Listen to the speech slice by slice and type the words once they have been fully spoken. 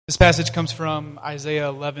This passage comes from Isaiah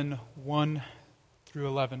 11, 1 through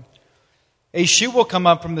 11. A shoot will come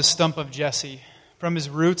up from the stump of Jesse. From his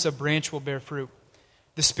roots a branch will bear fruit.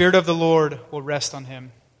 The Spirit of the Lord will rest on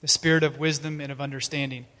him, the Spirit of wisdom and of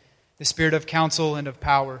understanding, the Spirit of counsel and of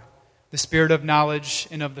power, the Spirit of knowledge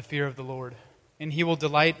and of the fear of the Lord. And he will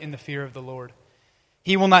delight in the fear of the Lord.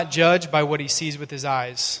 He will not judge by what he sees with his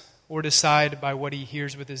eyes, or decide by what he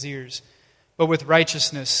hears with his ears, but with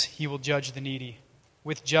righteousness he will judge the needy.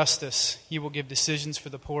 With justice he will give decisions for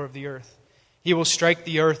the poor of the earth. He will strike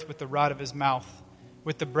the earth with the rod of his mouth.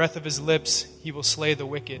 With the breath of his lips he will slay the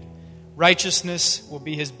wicked. Righteousness will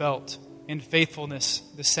be his belt, and faithfulness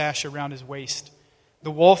the sash around his waist. The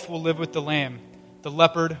wolf will live with the lamb. The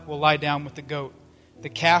leopard will lie down with the goat. The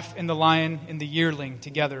calf and the lion and the yearling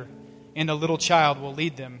together, and a little child will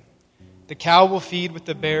lead them. The cow will feed with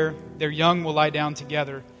the bear. Their young will lie down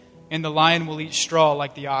together, and the lion will eat straw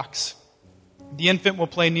like the ox. The infant will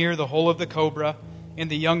play near the hole of the cobra, and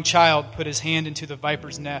the young child put his hand into the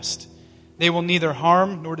viper's nest. They will neither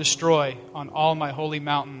harm nor destroy on all my holy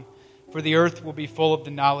mountain, for the earth will be full of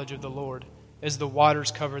the knowledge of the Lord, as the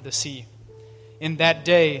waters cover the sea. In that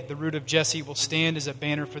day the root of Jesse will stand as a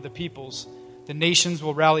banner for the peoples. The nations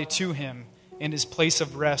will rally to him, and his place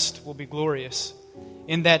of rest will be glorious.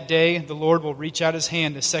 In that day the Lord will reach out his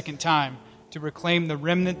hand a second time to reclaim the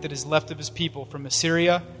remnant that is left of his people from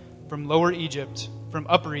Assyria, from Lower Egypt, from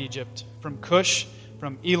Upper Egypt, from Cush,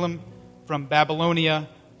 from Elam, from Babylonia,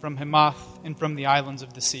 from Hamath, and from the islands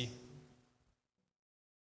of the sea.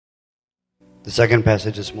 The second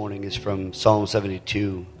passage this morning is from Psalm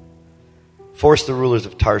 72. Force the rulers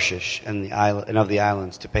of Tarshish and of the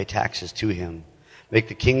islands to pay taxes to him. Make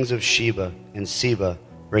the kings of Sheba and Seba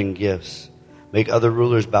bring gifts. Make other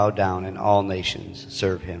rulers bow down, and all nations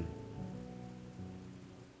serve him.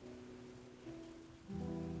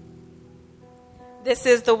 This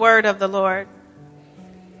is the word of the Lord.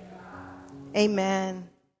 Amen.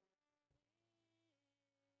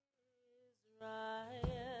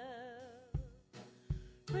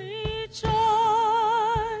 Rejoice,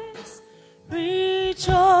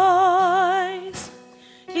 rejoice,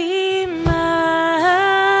 Emmanuel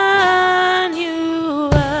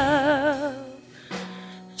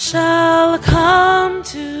shall come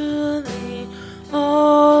to thee,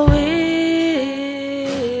 O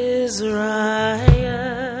Israel.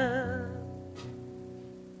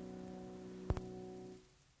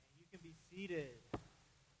 You can be seated.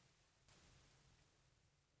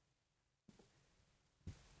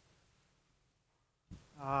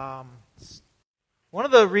 One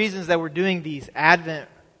of the reasons that we're doing these Advent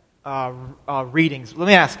readings, let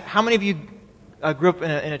me ask, how many of you grew up in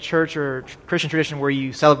a church or Christian tradition where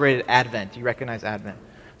you celebrated Advent? You recognize Advent?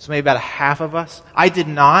 So maybe about a half of us. I did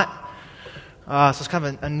not. So it's kind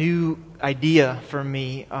of a new idea for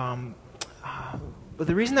me. But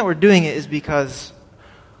the reason that we're doing it is because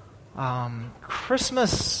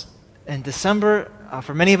Christmas in December,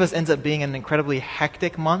 for many of us, ends up being an incredibly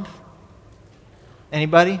hectic month.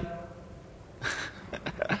 Anybody?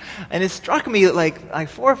 And it struck me like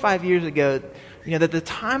 4 or 5 years ago, that the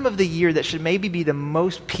time of the year that should maybe be the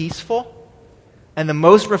most peaceful and the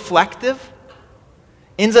most reflective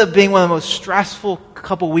ends up being one of the most stressful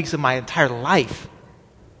couple weeks of my entire life.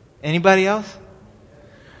 Anybody else?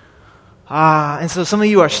 And so some of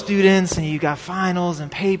you are students and you got finals and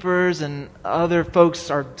papers, and other folks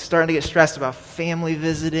are starting to get stressed about family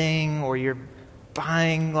visiting, or you're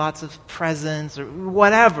buying lots of presents or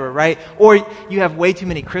whatever, right? Or you have way too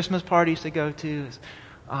many Christmas parties to go to.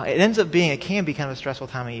 It can be kind of a stressful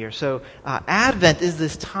time of year. So Advent is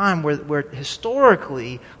this time where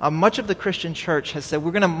historically much of the Christian church has said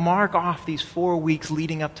we're going to mark off these 4 weeks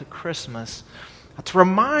leading up to Christmas to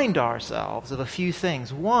remind ourselves of a few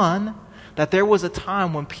things. One, that there was a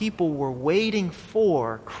time when people were waiting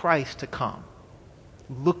for Christ to come.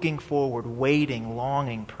 Looking forward, waiting,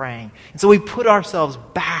 longing, praying. And so we put ourselves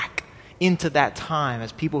back into that time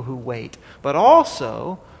as people who wait. But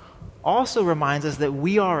also reminds us that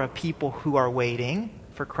we are a people who are waiting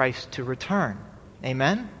for Christ to return.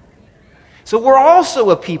 Amen? So we're also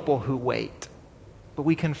a people who wait. But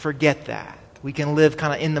we can forget that. We can live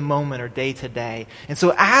kind of in the moment or day to day. And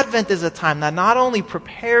so Advent is a time that not only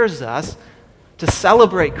prepares us to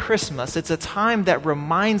celebrate Christmas, it's a time that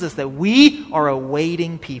reminds us that we are a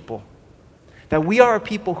waiting people. That we are a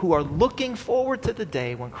people who are looking forward to the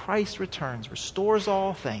day when Christ returns, restores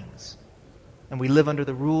all things, and we live under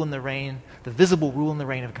the rule and the reign, the visible rule and the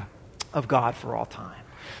reign of God for all time.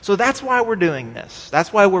 So that's why we're doing this.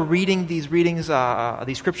 That's why we're reading these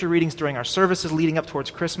scripture readings during our services leading up towards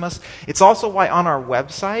Christmas. It's also why on our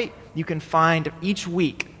website you can find each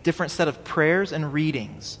week different set of prayers and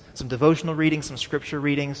readings, some devotional readings, some scripture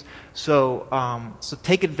readings. So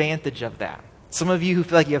take advantage of that. Some of you who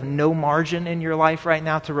feel like you have no margin in your life right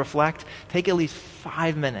now to reflect, take at least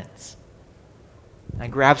 5 minutes and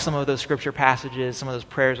grab some of those scripture passages, some of those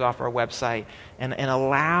prayers off our website, and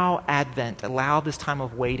allow Advent, allow this time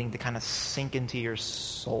of waiting to kind of sink into your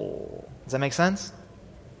soul. Does that make sense?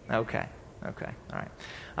 Okay, all right.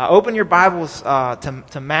 Open your Bibles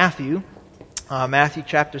to Matthew, Matthew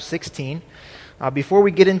chapter 16. Before we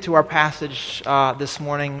get into our passage this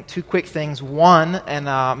morning, two quick things. One, and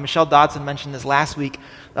Michelle Dodson mentioned this last week,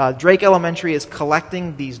 Drake Elementary is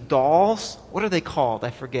collecting these dolls. What are they called? I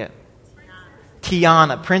forget.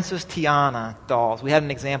 Tiana, Princess Tiana dolls. We had an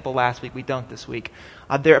example last week. We don't this week.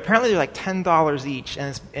 They're like $10 each,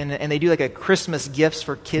 and they do like a Christmas gifts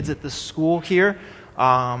for kids at the school here.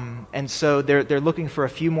 And so they're looking for a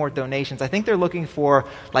few more donations. I think they're looking for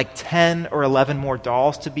like 10 or 11 more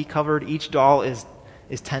dolls to be covered. Each doll is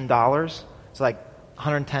 $10. It's like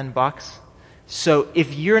 $110. So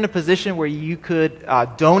if you're in a position where you could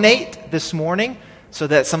donate this morning so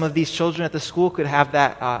that some of these children at the school could have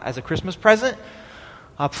that as a Christmas present,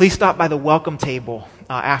 please stop by the welcome table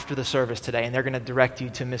after the service today, and they're going to direct you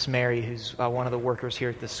to Miss Mary, who's one of the workers here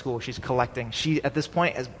at the school. She's collecting. She, at this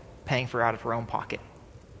point, is paying for out of her own pocket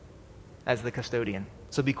as the custodian.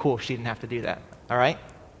 So it'd be cool if she didn't have to do that. All right?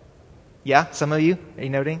 Yeah? Some of you? Are you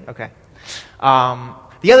noting? Okay.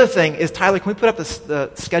 The other thing is, Tyler, can we put up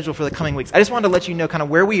the schedule for the coming weeks? I just wanted to let you know kind of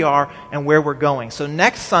where we are and where we're going. So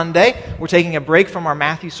next Sunday, we're taking a break from our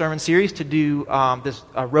Matthew sermon series to do this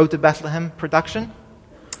Road to Bethlehem production.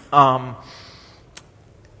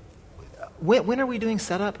 When are we doing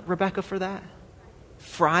setup, Rebecca, for that?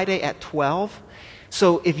 Friday at 12.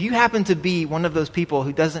 So if you happen to be one of those people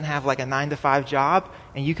who doesn't have like a 9-to-5 job,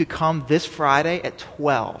 and you could come this Friday at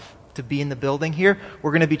 12 to be in the building here,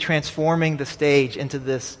 we're going to be transforming the stage into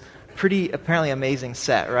this pretty apparently amazing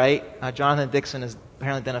set, right? Jonathan Dixon has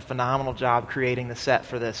apparently done a phenomenal job creating the set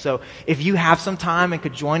for this. So if you have some time and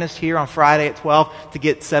could join us here on Friday at 12 to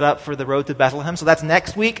get set up for the Road to Bethlehem. So that's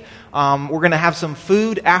next week. We're going to have some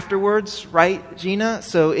food afterwards, right, Gina?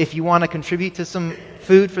 So if you want to contribute to some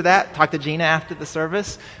food for that, talk to Gina after the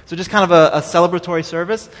service. So just kind of a celebratory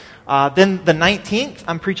service. Then the 19th,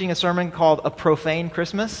 I'm preaching a sermon called A Profane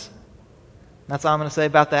Christmas. That's all I'm going to say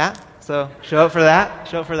about that. So show up for that.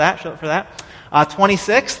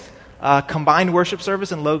 26th, combined worship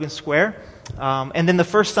service in Logan Square. And then the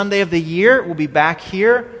first Sunday of the year, we'll be back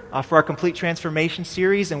here for our Complete Transformation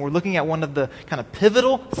series, and we're looking at one of the kind of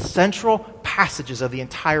pivotal, central passages of the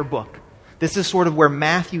entire book. This is sort of where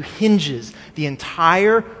Matthew hinges. The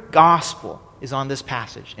entire gospel is on this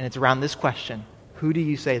passage, and it's around this question: who do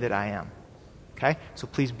you say that I am? Okay, so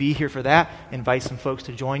please be here for that. Invite some folks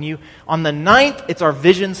to join you. On the 9th, it's our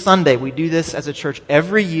Vision Sunday. We do this as a church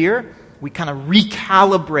every year. We kind of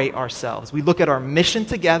recalibrate ourselves. We look at our mission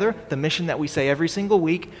together, the mission that we say every single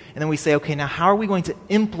week, and then we say, okay, now how are we going to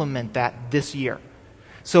implement that this year?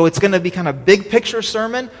 So it's going to be kind of big picture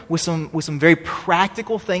sermon with some very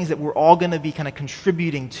practical things that we're all going to be kind of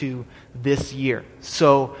contributing to this year.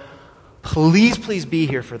 So please be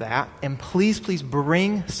here for that, and please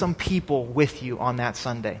bring some people with you on that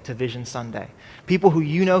Sunday, to Vision Sunday. People who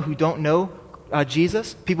you know who don't know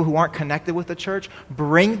Jesus, people who aren't connected with the church,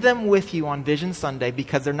 bring them with you on Vision Sunday,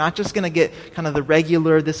 because they're not just going to get kind of the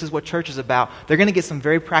regular, this is what church is about. They're going to get some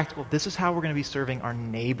very practical, this is how we're going to be serving our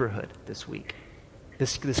neighborhood this week,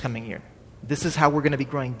 this coming year. This is how we're going to be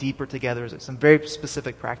growing deeper together. Some very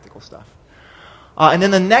specific practical stuff. And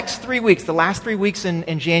then the next 3 weeks, the last 3 weeks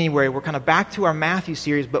in January, we're kind of back to our Matthew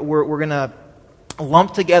series, but we're going to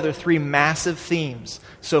lump together 3 massive themes.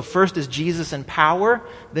 So first is Jesus and power,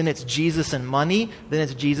 then it's Jesus and money, then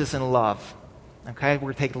it's Jesus and love. Okay, we're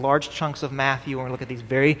going to take large chunks of Matthew and we're going to look at these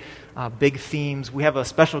very big themes. We have a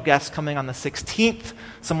special guest coming on the 16th,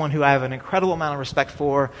 someone who I have an incredible amount of respect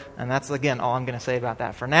for, and that's, again, all I'm going to say about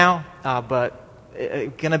that for now. But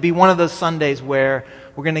it's going to be one of those Sundays where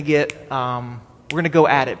we're going to get... we're going to go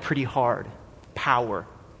at it pretty hard. Power,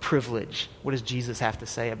 privilege. What does Jesus have to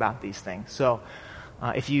say about these things? So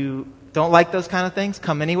if you don't like those kind of things,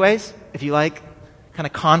 come anyways. If you like kind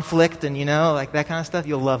of conflict and, like that kind of stuff,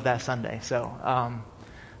 you'll love that Sunday. So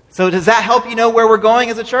does that help you know where we're going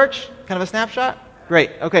as a church? Kind of a snapshot?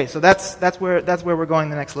 Great. Okay, so that's where we're going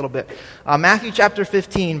the next little bit. Matthew chapter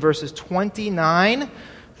 15, verses 29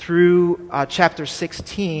 through chapter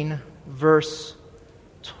 16, verse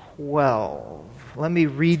 12. Let me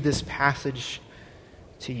read this passage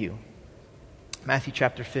to you. Matthew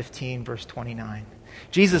chapter 15, verse 29.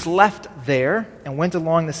 Jesus left there and went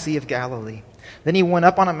along the Sea of Galilee. Then he went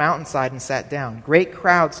up on a mountainside and sat down. Great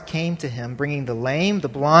crowds came to him, bringing the lame, the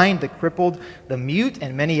blind, the crippled, the mute,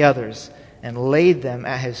 and many others, and laid them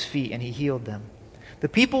at his feet, and he healed them. The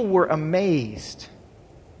people were amazed.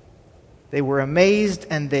 They were amazed,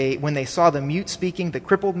 and when they saw the mute speaking, the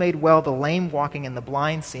crippled made well, the lame walking, and the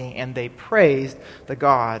blind seeing, and they praised the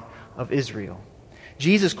God of Israel.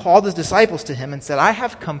 Jesus called his disciples to him and said, I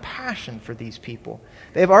have compassion for these people.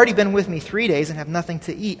 They have already been with me 3 days and have nothing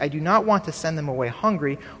to eat. I do not want to send them away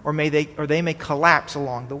hungry, or they may collapse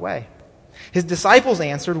along the way. His disciples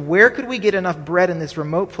answered, Where could we get enough bread in this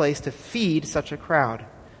remote place to feed such a crowd?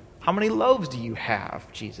 How many loaves do you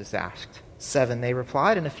have? Jesus asked. 7, they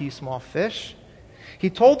replied, and a few small fish. He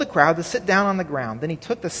told the crowd to sit down on the ground. Then he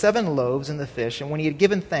took the 7 loaves and the fish, and when he had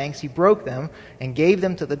given thanks, he broke them and gave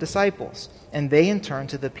them to the disciples, and they in turn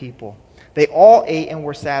to the people. They all ate and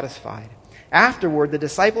were satisfied. Afterward, the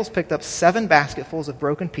disciples picked up 7 basketfuls of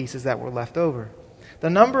broken pieces that were left over. The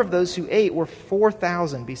number of those who ate were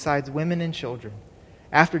 4,000, besides women and children.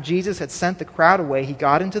 After Jesus had sent the crowd away, he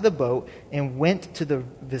got into the boat and went to the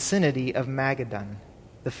vicinity of Magadan.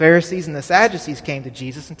 The Pharisees and the Sadducees came to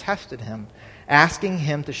Jesus and tested him, asking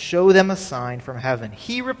him to show them a sign from heaven.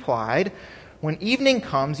 He replied, When evening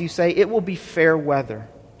comes, you say, It will be fair weather,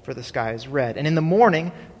 for the sky is red. And in the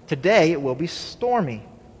morning, today, it will be stormy,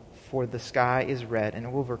 for the sky is red and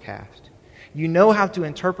overcast. You know how to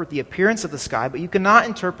interpret the appearance of the sky, but you cannot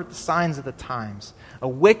interpret the signs of the times. A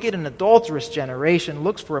wicked and adulterous generation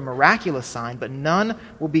looks for a miraculous sign, but none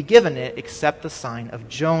will be given it except the sign of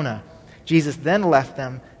Jonah. Jesus then left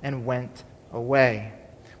them and went away.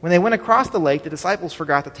 When they went across the lake, the disciples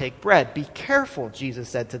forgot to take bread. Be careful, Jesus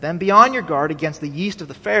said to them. Be on your guard against the yeast of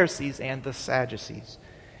the Pharisees and the Sadducees.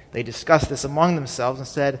 They discussed this among themselves and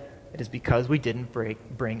said, It is because we didn't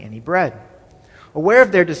bring any bread. Aware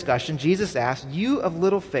of their discussion, Jesus asked, You of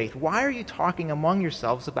little faith, why are you talking among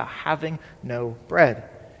yourselves about having no bread?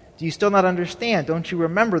 Do you still not understand? Don't you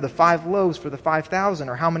remember the 5 loaves for the 5,000,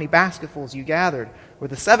 or how many basketfuls you gathered? Or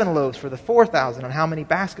the 7 loaves for the 4,000, and how many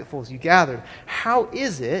basketfuls you gathered? How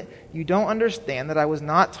is it you don't understand that I was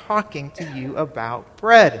not talking to you about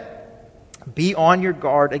bread? Be on your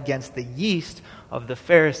guard against the yeast of the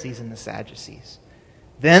Pharisees and the Sadducees.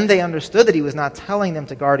 Then they understood that he was not telling them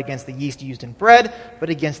to guard against the yeast used in bread,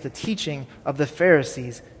 but against the teaching of the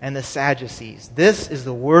Pharisees and the Sadducees. This is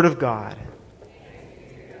the word of God.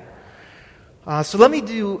 So let me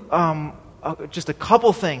do just a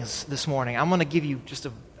couple things this morning. I'm going to give you just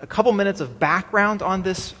a couple minutes of background on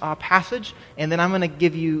this passage, and then I'm going to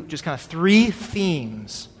give you just kind of 3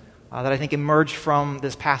 themes that I think emerge from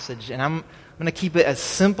this passage. And I'm going to keep it as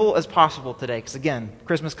simple as possible today, because again,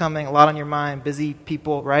 Christmas coming, a lot on your mind, busy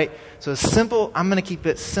people, right? So simple, I'm going to keep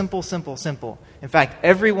it simple, simple, simple. In fact,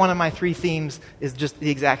 every one of my 3 themes is just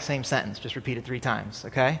the exact same sentence, just repeated 3 times,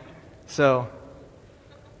 okay? So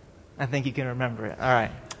I think you can remember it. All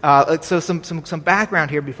right. So some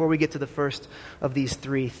background here before we get to the first of these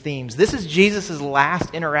 3 themes. This is Jesus'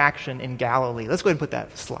 last interaction in Galilee. Let's go ahead and put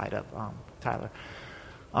that slide up, Tyler.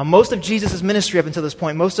 Most of Jesus' ministry up until this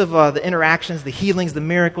point, most of the interactions, the healings, the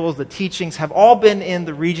miracles, the teachings have all been in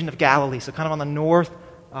the region of Galilee, so kind of on the north,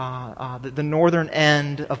 the northern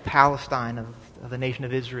end of Palestine, of the nation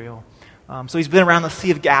of Israel. So he's been around the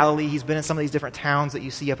Sea of Galilee. He's been in some of these different towns that you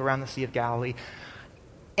see up around the Sea of Galilee.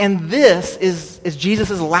 And this is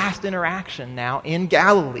Jesus' last interaction now in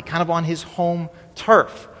Galilee, kind of on his home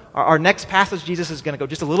turf. Our next passage, Jesus is going to go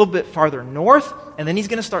just a little bit farther north, and then he's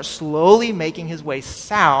going to start slowly making his way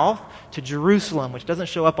south to Jerusalem, which doesn't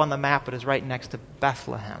show up on the map, but is right next to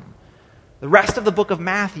Bethlehem. The rest of the book of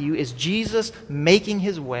Matthew is Jesus making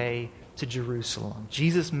his way to Jerusalem.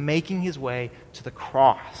 Jesus making his way to the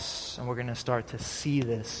cross. And we're going to start to see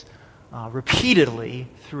this repeatedly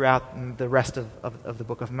throughout the rest of the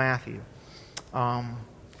book of Matthew.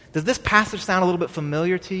 Does this passage sound a little bit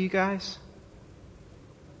familiar to you guys?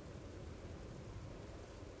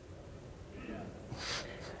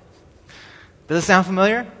 Does it sound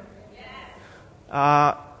familiar?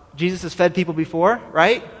 Yes. Jesus has fed people before,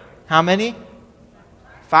 right? How many?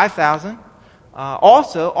 5,000.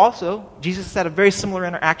 Also, Jesus has had a very similar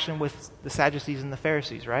interaction with the Sadducees and the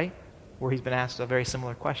Pharisees, right? Where he's been asked very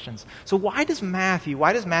similar questions. So why does Matthew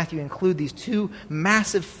include these 2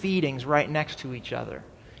 massive feedings right next to each other?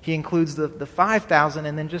 He includes the 5,000,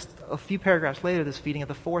 and then just a few paragraphs later, this feeding of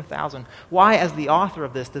the 4,000. Why, as the author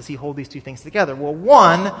of this, does he hold these 2 things together? Well,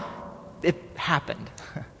 one, it happened.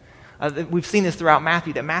 We've seen this throughout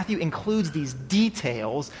Matthew, that Matthew includes these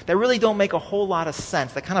details that really don't make a whole lot of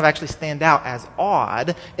sense, that kind of actually stand out as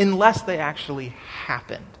odd, unless they actually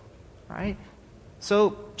happened, right?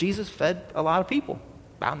 So Jesus fed a lot of people.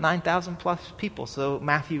 about 9,000 plus people, so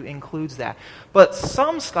Matthew includes that. But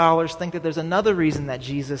some scholars think that there's another reason that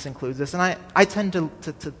Jesus includes this, and I tend to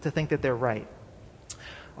think that they're right.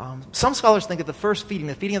 Some scholars think that the first feeding,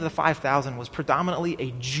 the feeding of the 5,000, was predominantly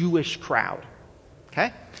a Jewish crowd.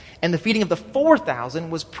 Okay? And the feeding of the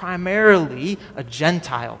 4,000 was primarily a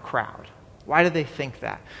Gentile crowd. Why do they think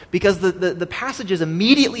that? Because the passages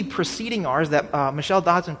immediately preceding ours that Michelle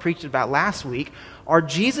Dodson preached about last week are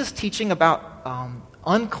Jesus teaching about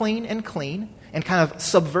unclean and clean and kind of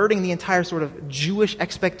subverting the entire sort of Jewish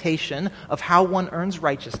expectation of how one earns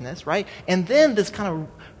righteousness, right? And then this kind of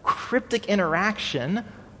cryptic interaction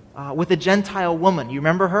with a Gentile woman. You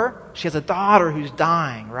remember her? She has a daughter who's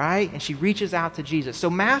dying, right? And she reaches out to Jesus. So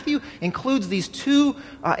Matthew includes these two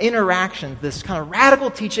interactions, this kind of radical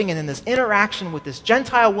teaching and then this interaction with this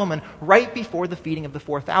Gentile woman right before the feeding of the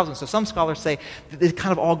 4,000. So some scholars say that it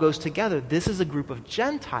kind of all goes together. This is a group of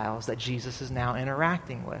Gentiles that Jesus is now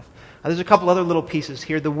interacting with. There's a couple other little pieces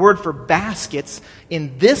here. The word for baskets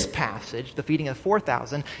in this passage, the feeding of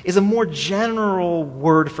 4,000, is a more general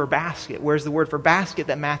word for basket, whereas the word for basket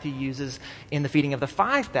that Matthew uses in the feeding of the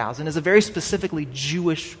 5,000 is a very specifically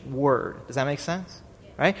Jewish word. Does that make sense?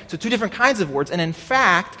 Right? So two different kinds of words. And in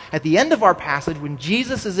fact, at the end of our passage, when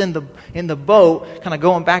Jesus is in the boat, kind of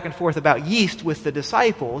going back and forth about yeast with the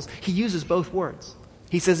disciples, he uses both words.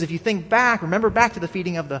 He says, if you think back, remember back to the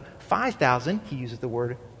feeding of the 5,000, he uses the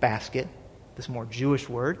word basket, this more Jewish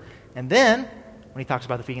word. And then, when he talks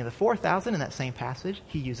about the feeding of the 4,000 in that same passage,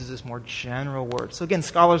 he uses this more general word. So again,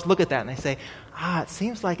 scholars look at that and they say, it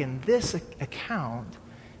seems like in this account,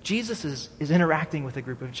 Jesus is interacting with a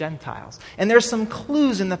group of Gentiles. And there's some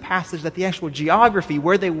clues in the passage that the actual geography,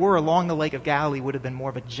 where they were along the Lake of Galilee, would have been more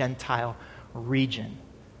of a Gentile region.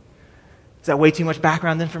 Is that way too much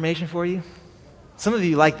background information for you? Some of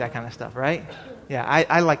you like that kind of stuff, right? Yeah,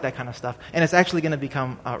 I like that kind of stuff. And it's actually going to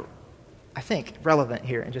become, I think, relevant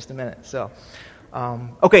here in just a minute. So,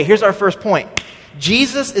 okay, here's our first point.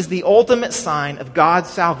 Jesus is the ultimate sign of God's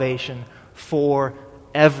salvation for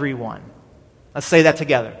everyone. Let's say that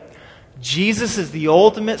together. Jesus is the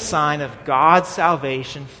ultimate sign of God's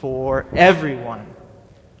salvation for everyone.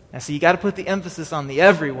 Now, so you got to put the emphasis on the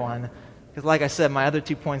everyone, because like I said, my other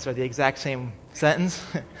 2 points are the exact same sentence.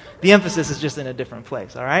 The emphasis is just in a different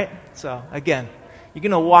place, all right? So, again, you're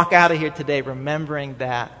going to walk out of here today remembering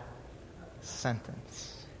that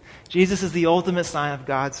sentence. Jesus is the ultimate sign of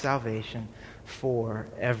God's salvation for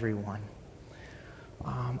everyone.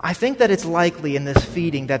 I think that it's likely in this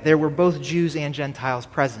feeding that there were both Jews and Gentiles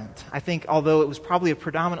present. I think although it was probably a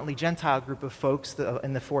predominantly Gentile group of folks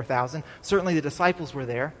in the 4,000, certainly the disciples were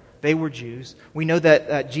there. They were Jews. We know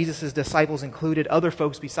that Jesus' disciples included other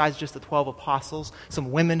folks besides just the 12 apostles,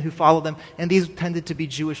 some women who followed them, and these tended to be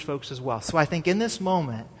Jewish folks as well. So I think in this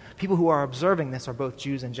moment, people who are observing this are both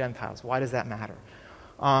Jews and Gentiles. Why does that matter?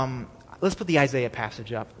 Let's put the Isaiah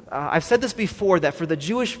passage up. I've said this before, that for the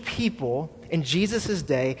Jewish people in Jesus'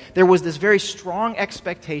 day, there was this very strong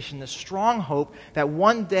expectation, this strong hope that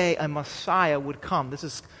one day a Messiah would come. This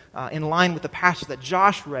is in line with the passage that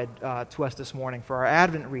Josh read to us this morning for our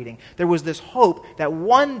Advent reading. There was this hope that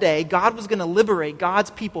one day God was going to liberate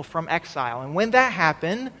God's people from exile. And when that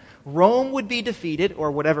happened, Rome would be defeated,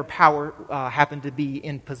 or whatever power happened to be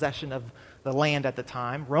in possession of the land at the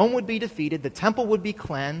time. Rome would be defeated, the temple would be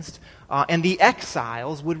cleansed, and the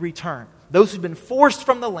exiles would return. Those who'd been forced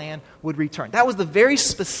from the land would return. That was the very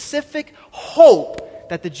specific hope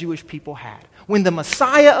that the Jewish people had. When the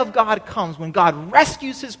Messiah of God comes, when God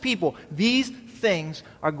rescues his people, these things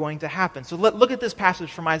are going to happen. So look at this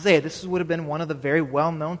passage from Isaiah. This would have been one of the very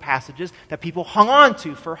well-known passages that people hung on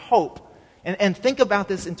to for hope. And think about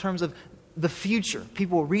this in terms of the future.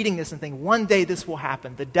 People reading this and think, one day this will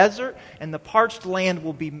happen. The desert and the parched land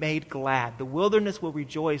will be made glad. The wilderness will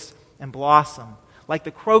rejoice and blossom. Like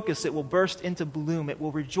the crocus, it will burst into bloom. It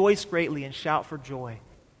will rejoice greatly and shout for joy.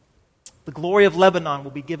 The glory of Lebanon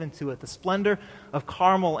will be given to it. The splendor of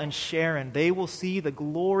Carmel and Sharon. They will see the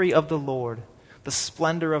glory of the Lord, the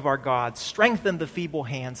splendor of our God. Strengthen the feeble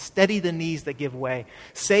hands. Steady the knees that give way.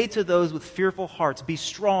 Say to those with fearful hearts, be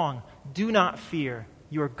strong. Do not fear.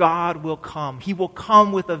 Your God will come. He will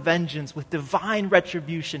come with a vengeance, with divine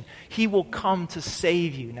retribution. He will come to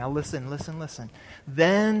save you. Now listen.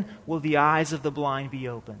 Then will the eyes of the blind be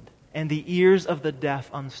opened, and the ears of the deaf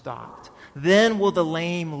unstopped. Then will the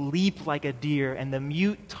lame leap like a deer, and the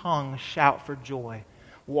mute tongue shout for joy.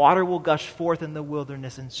 Water will gush forth in the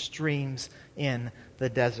wilderness and streams in the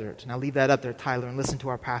desert. Now leave that up there, Tyler, and listen to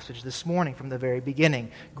our passage this morning from the very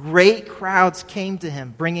beginning. Great crowds came to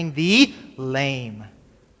him, bringing the lame,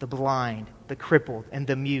 the blind, the crippled, and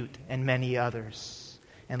the mute, and many others.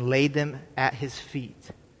 and laid them at his feet,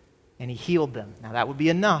 and he healed them. Now that would be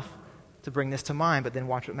enough to bring this to mind, but then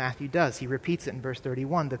watch what Matthew does. He repeats it in verse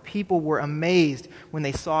 31. The people were amazed when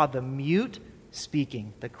they saw the mute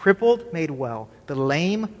speaking, the crippled made well, the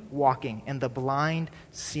lame walking, and the blind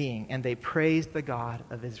seeing, and they praised the God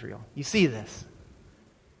of Israel. You see this?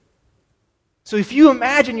 So if you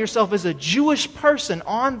imagine yourself as a Jewish person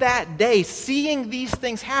on that day seeing these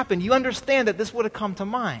things happen, you understand that this would have come to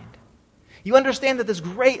mind. You understand that this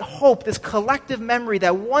great hope, this collective memory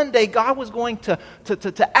that one day God was going to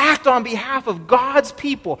act on behalf of God's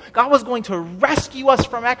people. God was going to rescue us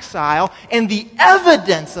from exile, and the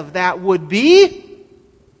evidence of that would be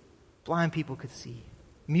blind people could see,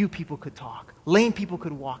 mute people could talk, lame people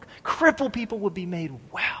could walk, crippled people would be made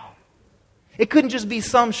well. It couldn't just be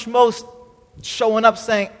some schmo showing up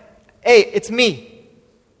saying, hey, it's me.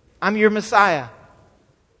 I'm your Messiah.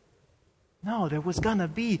 No, there was going to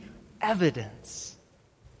be evidence.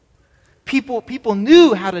 People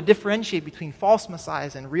knew how to differentiate between false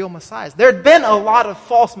messiahs and real messiahs. There had been a lot of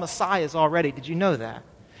false messiahs already. Did you know that?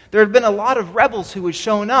 There had been a lot of rebels who had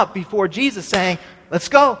shown up before Jesus saying, let's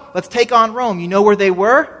go, let's take on Rome. You know where they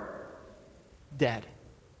were? Dead.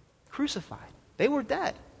 Crucified. They were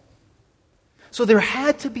dead. So there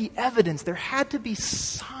had to be evidence, there had to be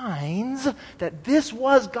signs that this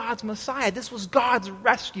was God's Messiah, this was God's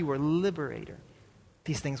rescuer, liberator.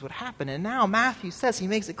 These things would happen. And now Matthew says, he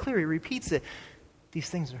makes it clear, he repeats it, these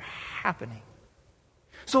things are happening.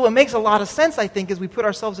 So what makes a lot of sense, I think, is we put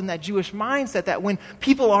ourselves in that Jewish mindset that when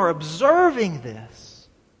people are observing this,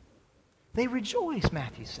 they rejoice,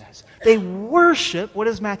 Matthew says. They worship, what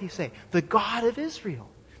does Matthew say? The God of Israel.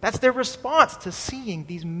 That's their response to seeing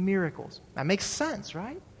these miracles. That makes sense,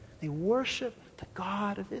 right? They worship the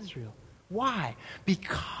God of Israel. Why?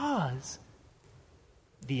 Because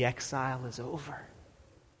the exile is over.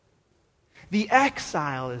 The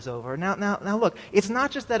exile is over. Now look, it's not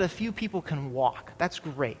just that a few people can walk. That's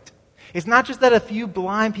great. It's not just that a few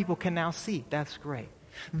blind people can now see. That's great.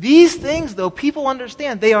 These things, though, people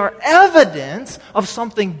understand, they are evidence of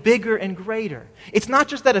something bigger and greater. It's not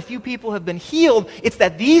just that a few people have been healed, it's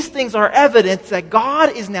that these things are evidence that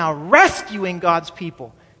God is now rescuing God's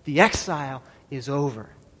people. The exile is over.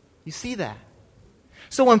 You see that?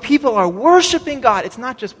 So when people are worshiping God, it's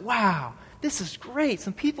not just, wow, this is great,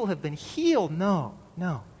 some people have been healed. No.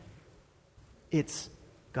 It's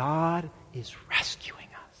God is rescuing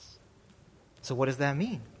us. So what does that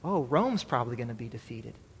mean? Oh, Rome's probably going to be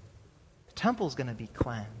defeated. The temple's going to be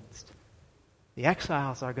cleansed. The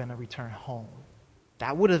exiles are going to return home.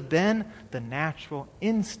 That would have been the natural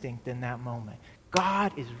instinct in that moment.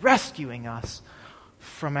 God is rescuing us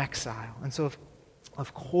from exile. And so,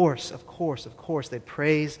 of course, they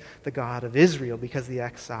praise the God of Israel because the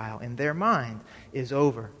exile in their mind is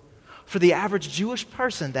over. For the average Jewish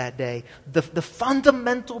person that day, the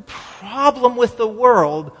fundamental problem with the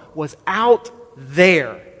world was out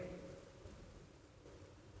there.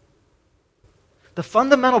 The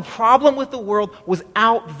fundamental problem with the world was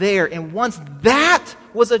out there. And once that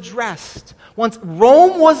was addressed, once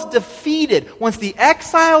Rome was defeated, once the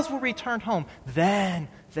exiles were returned home, then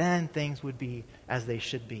things would be as they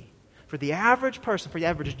should be. For the average person, for the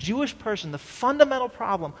average Jewish person, the fundamental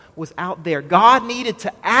problem was out there. God needed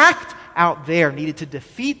to act out there, needed to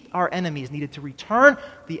defeat our enemies, needed to return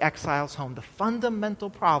the exiles home. The fundamental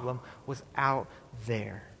problem was out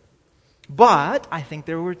there. But I think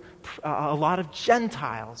there were a lot of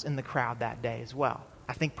Gentiles in the crowd that day as well.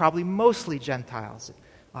 I think probably mostly Gentiles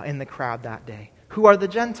in the crowd that day. Who are the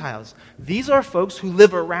Gentiles? These are folks who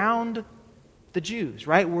live around the Jews,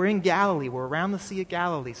 right? We're in Galilee. We're around the Sea of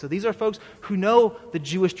Galilee. So these are folks who know the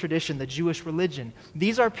Jewish tradition, the Jewish religion.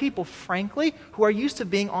 These are people, frankly, who are used to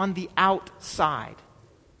being on the outside.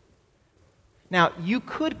 Now, you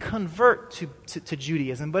could convert to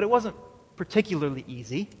Judaism, but it wasn't particularly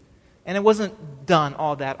easy. And it wasn't done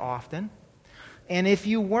all that often. And if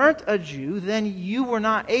you weren't a Jew, then you were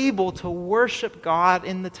not able to worship God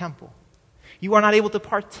in the temple. You are not able to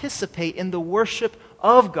participate in the worship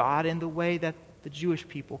of God in the way that the Jewish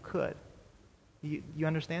people could. You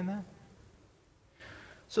understand that?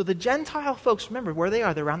 So the Gentile folks, remember where they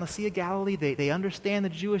are. They're around the Sea of Galilee. They understand the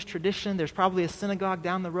Jewish tradition. There's probably a synagogue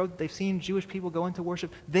down the road. They've seen Jewish people go into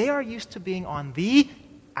worship. They are used to being on the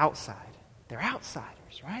outside. They're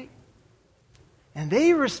outsiders, right? And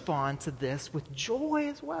they respond to this with joy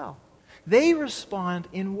as well. They respond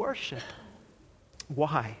in worship.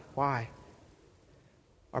 Why?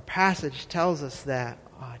 Our passage tells us that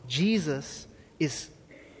Jesus is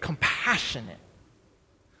compassionate.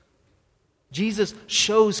 Jesus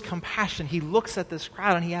shows compassion. He looks at this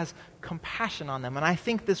crowd and he has compassion on them. And I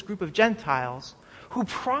think this group of Gentiles who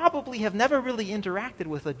probably have never really interacted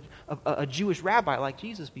with a Jewish rabbi like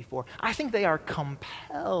Jesus before, I think they are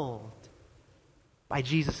compelled by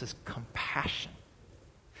Jesus' compassion.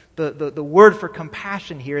 The word for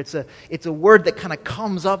compassion here, it's a word that kind of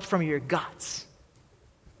comes up from your guts.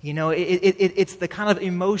 You know, it's the kind of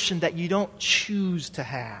emotion that you don't choose to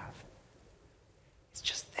have. It's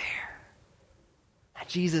just there.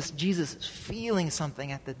 Jesus is feeling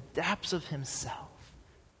something at the depths of himself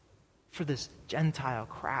for this Gentile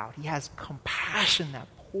crowd. He has compassion that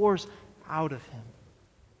pours out of him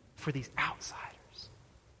for these outsiders.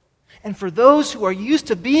 And for those who are used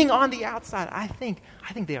to being on the outside, I think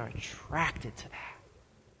they are attracted to that.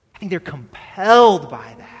 I think they're compelled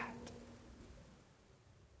by that.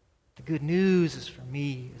 The good news is for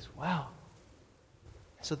me as well.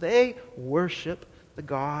 So they worship the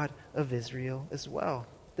God of Israel as well.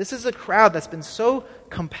 This is a crowd that's been so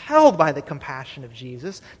compelled by the compassion of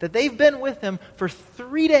Jesus that they've been with him for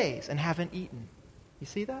 3 days and haven't eaten. You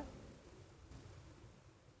see that?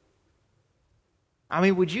 I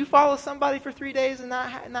mean, would you follow somebody for 3 days and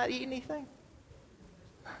not eat anything?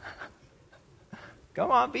 Come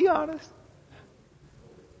on, be honest.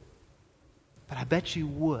 But I bet you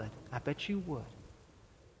would. I bet you would.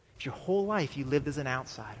 If your whole life you lived as an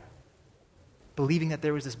outsider, believing that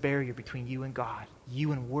there was this barrier between you and God,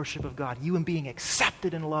 you and worship of God, you and being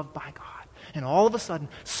accepted and loved by God. And all of a sudden,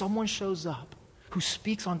 someone shows up who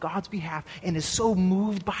speaks on God's behalf and is so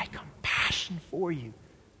moved by compassion for you.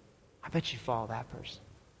 I bet you follow that person.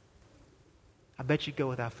 I bet you go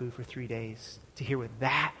without food for 3 days to hear what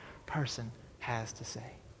that person has to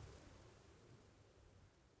say.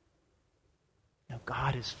 No,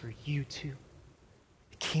 God is for you too.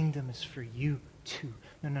 The kingdom is for you too.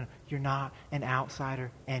 No. You're not an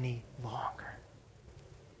outsider any longer.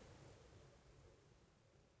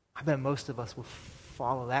 I bet most of us will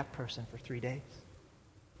follow that person for 3 days.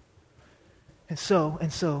 And so,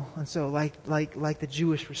 like the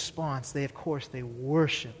Jewish response, they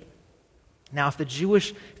worship. Now, if the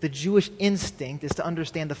Jewish instinct is to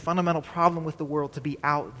understand the fundamental problem with the world to be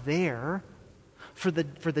out there, for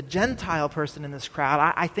the Gentile person in this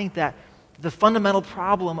crowd, I think that the fundamental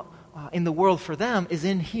problem in the world for them is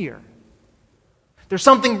in here. There's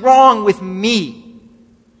something wrong with me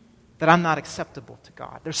that I'm not acceptable to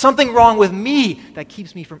God. There's something wrong with me that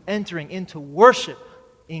keeps me from entering into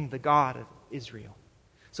worshiping the God of Israel.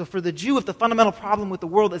 So for the Jew, if the fundamental problem with the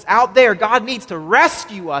world is out there, God needs to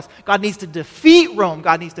rescue us. God needs to defeat Rome.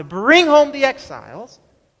 God needs to bring home the exiles.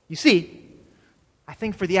 You see, I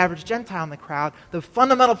think for the average Gentile in the crowd, the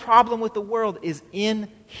fundamental problem with the world is in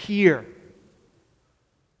here.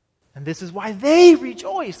 And this is why they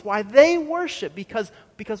rejoice, why they worship. Because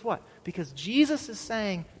what? Because Jesus is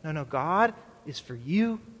saying, no, God is for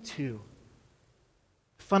you too.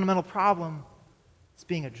 The fundamental problem is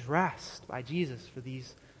being addressed by Jesus for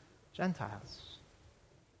these Gentiles.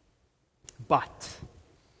 But,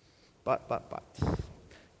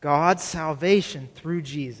 God's salvation through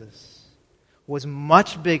Jesus was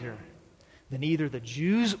much bigger than either the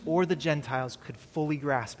Jews or the Gentiles could fully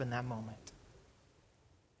grasp in that moment.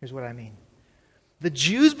 Here's what I mean. The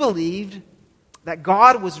Jews believed that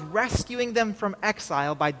God was rescuing them from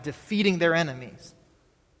exile by defeating their enemies.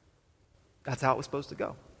 That's how it was supposed to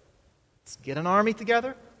go. Let's get an army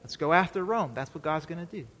together. Let's go after Rome. That's what God's going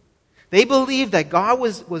to do. They believed that God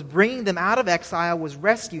was bringing them out of exile, was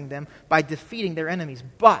rescuing them by defeating their enemies.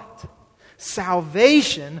 But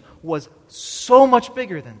salvation was so much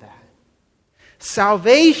bigger than that.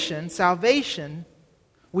 Salvation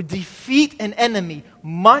would defeat an enemy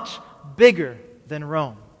much bigger than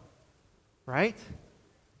Rome. Right?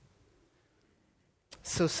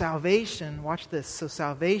 So salvation, watch this. So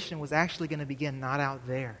salvation was actually going to begin not out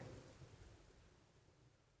there,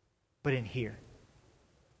 but in here.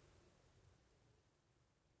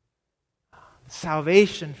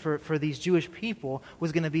 Salvation for these Jewish people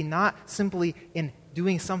was going to be not simply in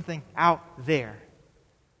doing something out there.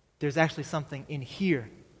 There's actually something in here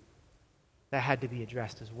that had to be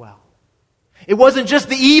addressed as well. It wasn't just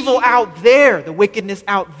the evil out there, the wickedness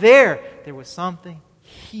out there. There was something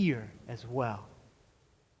here as well.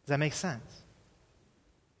 Does that make sense?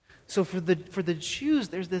 So for the Jews,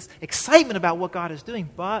 there's this excitement about what God is doing,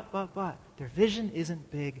 but their vision isn't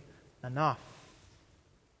big enough.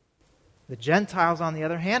 The Gentiles, on the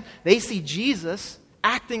other hand, they see Jesus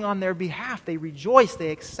acting on their behalf. They rejoice. They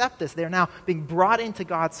accept this. They're now being brought into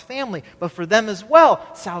God's family. But for them as well,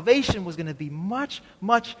 salvation was going to be much,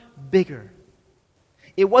 much bigger.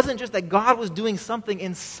 It wasn't just that God was doing something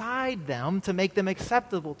inside them to make them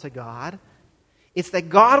acceptable to God. It's that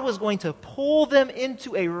God was going to pull them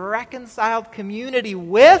into a reconciled community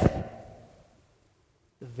with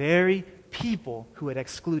The very people who had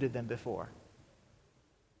excluded them before.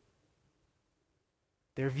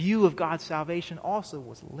 Their view of God's salvation also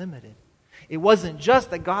was limited. It wasn't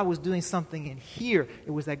just that God was doing something in here.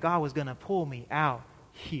 It was that God was going to pull me out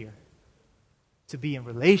here to be in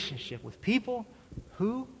relationship with people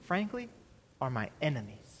who, frankly, are my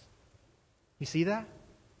enemies. You see that?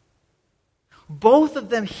 Both of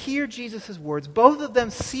them hear Jesus' words. Both of them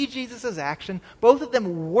see Jesus' action. Both of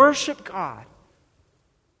them worship God.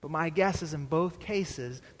 But my guess is in both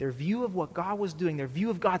cases, their view of what God was doing, their view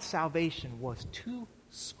of God's salvation was too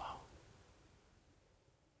small.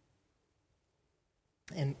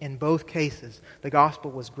 In both cases, the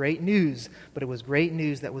gospel was great news, but it was great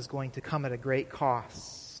news that was going to come at a great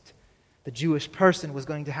cost. The Jewish person was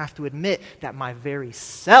going to have to admit that my very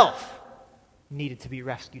self needed to be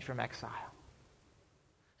rescued from exile.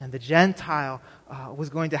 And the Gentile was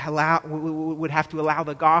going to would have to allow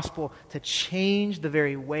the gospel to change the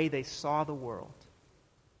very way they saw the world,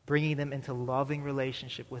 bringing them into loving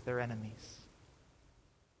relationship with their enemies.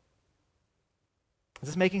 Is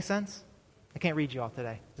this making sense? I can't read you all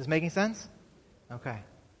today. Is this making sense? Okay.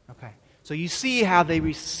 So you see how they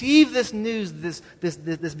receive this news,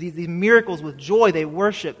 these miracles with joy. They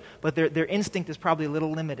worship, but their instinct is probably a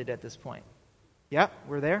little limited at this point. Yep,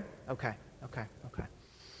 we're there? Okay.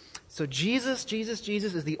 So Jesus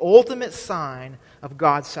is the ultimate sign of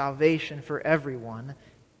God's salvation for everyone,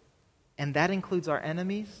 and that includes our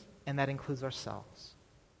enemies, and that includes ourselves.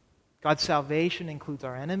 God's salvation includes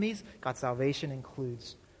our enemies. God's salvation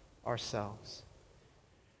includes ourselves.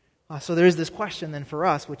 So there is this question then for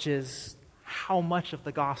us, which is, how much of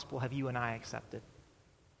the gospel have you and I accepted?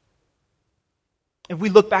 If we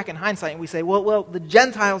look back in hindsight and we say, well, the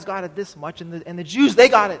Gentiles got it this much, and the Jews, they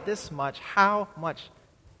got it this much, how much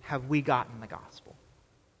have we gotten the gospel?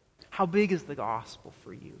 How big is the gospel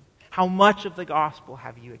for you? How much of the gospel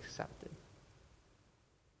have you accepted?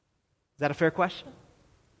 Is that a fair question?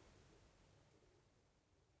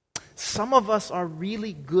 Some of us are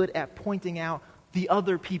really good at pointing out the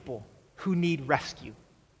other people who need rescue,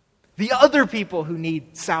 the other people who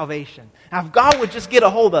need salvation. Now, if God would just get a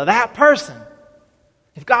hold of that person,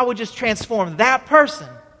 if God would just transform that person,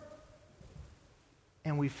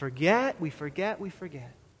 and we forget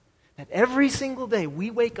that every single day we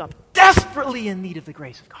wake up desperately in need of the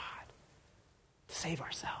grace of God to save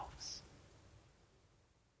ourselves.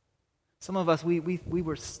 Some of us, we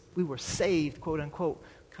were saved, quote unquote,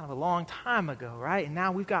 kind of a long time ago, right? And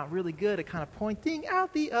now we've gotten really good at kind of pointing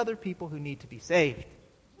out the other people who need to be saved.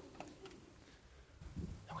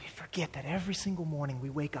 And we forget that every single morning we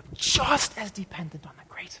wake up just as dependent on the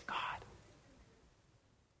grace of God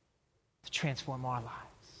to transform our lives.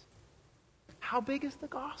 How big is the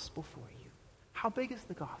gospel for you? How big is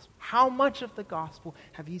the gospel? How much of the gospel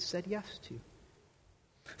have you said yes to?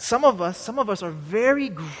 Some of us are very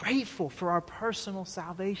grateful for our personal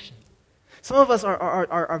salvation. Some of us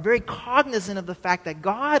are very cognizant of the fact that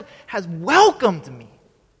God has welcomed me,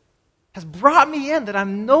 has brought me in, that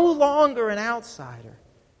I'm no longer an outsider.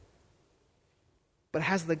 But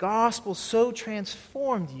has the gospel so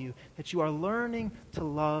transformed you that you are learning to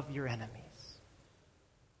love your enemies?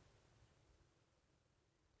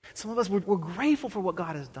 Some of us, we're grateful for what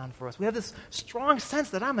God has done for us. We have this strong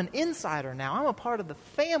sense that I'm an insider now. I'm a part of the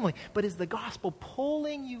family. But is the gospel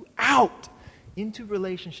pulling you out into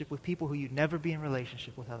relationship with people who you'd never be in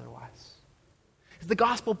relationship with otherwise? Is the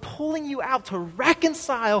gospel pulling you out to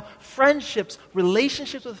reconcile friendships,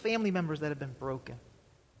 relationships with family members that have been broken?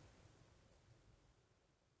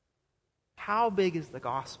 How big is the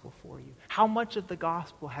gospel for you? How much of the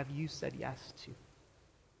gospel have you said yes to?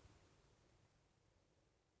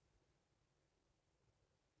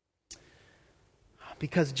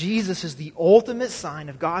 Because Jesus is the ultimate sign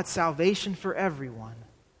of God's salvation for everyone,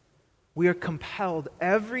 we are compelled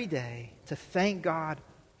every day to thank God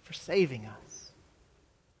for saving us.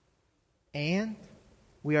 And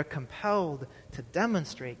we are compelled to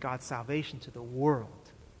demonstrate God's salvation to the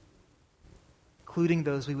world, including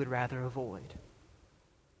those we would rather avoid.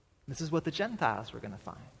 This is what the Gentiles were going to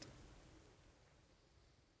find.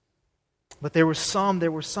 But there were some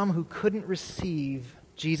who couldn't receive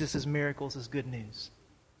Jesus' miracles as good news.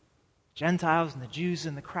 Gentiles and the Jews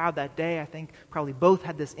in the crowd that day, I think, probably both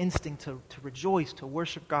had this instinct to rejoice, to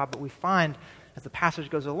worship God. But we find, as the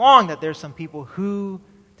passage goes along, that there's some people who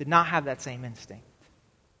did not have that same instinct.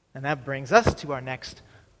 And that brings us to our next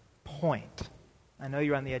point. I know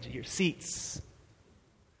you're on the edge of your seats.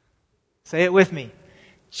 Say it with me.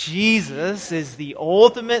 Jesus is the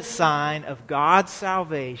ultimate sign of God's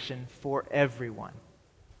salvation for everyone.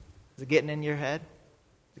 Is it getting in your head?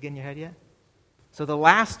 Is it getting in your head yet? So the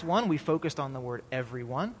last one, we focused on the word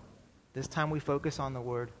everyone. This time we focus on the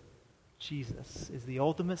word Jesus is the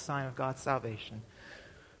ultimate sign of God's salvation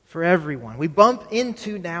for everyone. We bump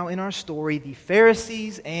into now in our story the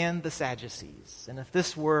Pharisees and the Sadducees. And if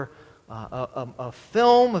this were a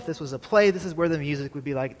film, if this was a play, this is where the music would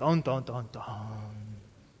be like, dun, dun, dun, dun.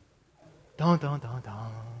 Dun, dun, dun,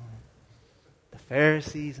 dun. The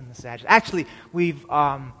Pharisees and the Sadducees. Actually,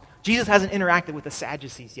 Jesus hasn't interacted with the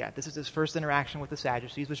Sadducees yet. This is his first interaction with the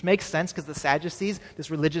Sadducees, which makes sense because the Sadducees,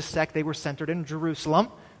 this religious sect, they were centered in Jerusalem.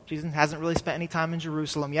 Jesus hasn't really spent any time in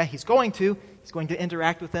Jerusalem yet. He's going to. He's going to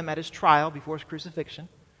interact with them at his trial before his crucifixion.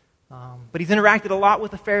 But he's interacted a lot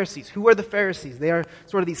with the Pharisees. Who are the Pharisees? They are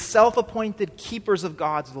sort of these self-appointed keepers of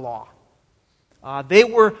God's law. They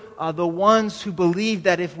were the ones who believed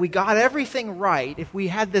that if we got everything right, if we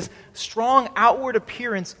had this strong outward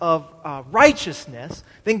appearance of righteousness,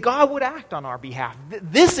 then God would act on our behalf.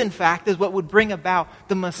 This, in fact, is what would bring about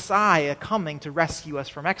the Messiah coming to rescue us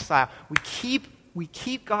from exile. We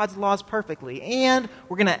keep God's laws perfectly, and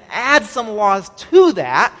we're going to add some laws to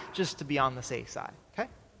that just to be on the safe side. Okay?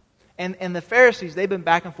 And the Pharisees, they've been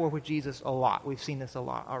back and forth with Jesus a lot. We've seen this a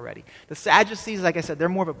lot already. The Sadducees, like I said, they're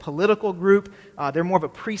more of a political group. They're more of a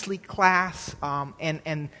priestly class.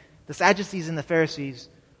 And the Sadducees and the Pharisees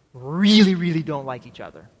really, really don't like each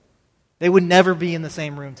other. They would never be in the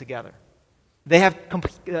same room together. They have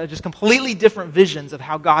just completely different visions of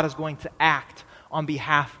how God is going to act on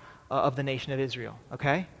behalf of the nation of Israel.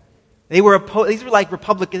 Okay? These were like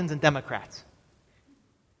Republicans and Democrats.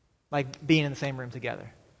 Like being in the same room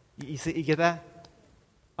together. You get that?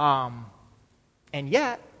 And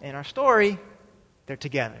yet, in our story, they're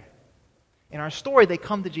together. In our story, they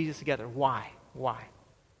come to Jesus together. Why? Why?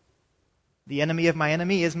 The enemy of my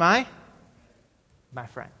enemy is my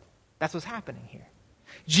friend. That's what's happening here.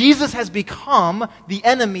 Jesus has become the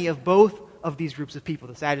enemy of both of these groups of people,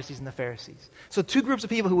 the Sadducees and the Pharisees. So two groups of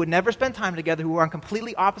people who would never spend time together, who are on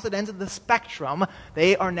completely opposite ends of the spectrum,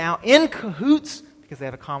 they are now in cahoots because they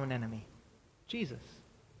have a common enemy. Jesus.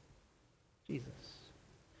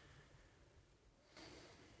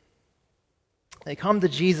 They come to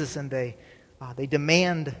Jesus and they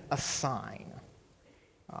demand a sign.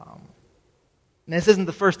 And this isn't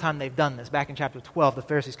the first time they've done this. Back in chapter 12, the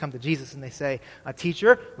Pharisees come to Jesus and they say,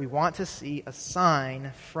 "Teacher, we want to see a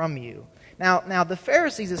sign from you." Now the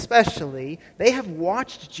Pharisees especially, they have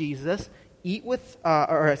watched Jesus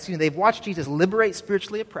they've watched Jesus liberate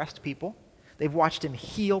spiritually oppressed people. They've watched him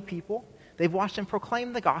heal people. They've watched him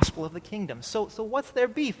proclaim the gospel of the kingdom. So what's their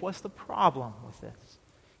beef? What's the problem with this?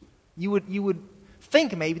 You would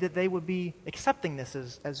think maybe that they would be accepting this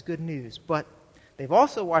as good news. But they've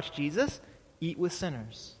also watched Jesus eat with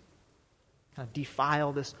sinners. Kind of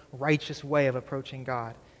defile this righteous way of approaching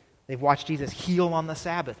God. They've watched Jesus heal on the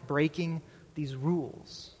Sabbath, breaking these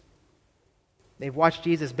rules. They've watched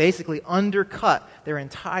Jesus basically undercut their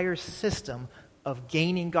entire system of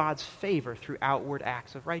gaining God's favor through outward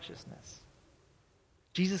acts of righteousness.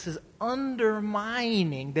 Jesus is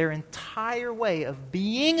undermining their entire way of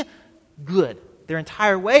being good, their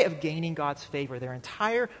entire way of gaining God's favor, their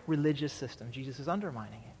entire religious system. Jesus is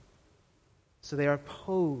undermining it. So they are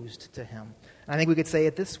opposed to him. And I think we could say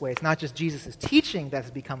it this way. It's not just Jesus' teaching that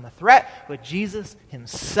has become a threat, but Jesus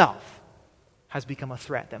himself has become a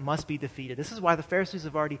threat that must be defeated. This is why the Pharisees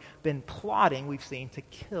have already been plotting, we've seen, to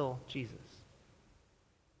kill Jesus.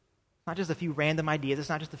 Not just a few random ideas. It's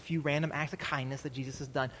not just a few random acts of kindness that Jesus has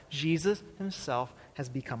done. Jesus himself has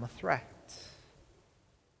become a threat.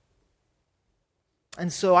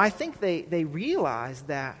 And so I think they realize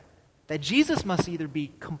that Jesus must either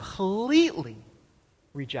be completely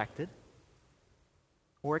rejected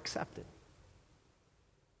or accepted.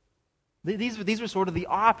 These were sort of the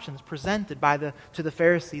options presented to the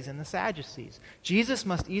Pharisees and the Sadducees. Jesus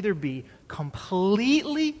must either be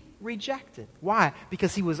completely rejected. Why?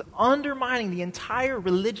 Because he was undermining the entire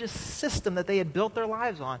religious system that they had built their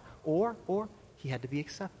lives on, or he had to be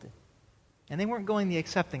accepted. And they weren't going the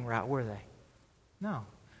accepting route, were they? No.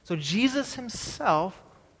 So Jesus himself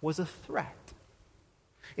was a threat.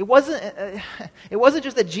 It wasn't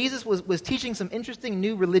just that Jesus was teaching some interesting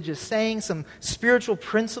new religious sayings, some spiritual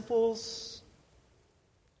principles.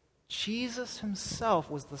 Jesus himself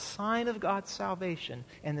was the sign of God's salvation,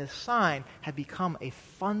 and this sign had become a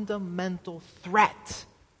fundamental threat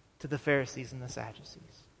to the Pharisees and the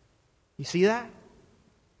Sadducees. You see that?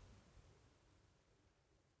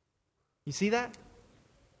 You see that?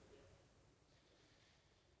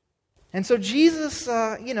 And so Jesus,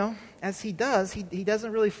 as he does, he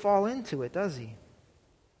doesn't really fall into it, does he?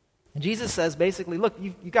 And Jesus says basically, look,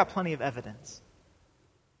 you've got plenty of evidence.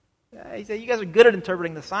 He said, you guys are good at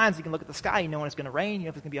interpreting the signs. You can look at the sky. You know when it's going to rain. You know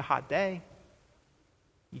if it's going to be a hot day.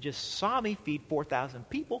 You just saw me feed 4,000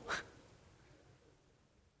 people.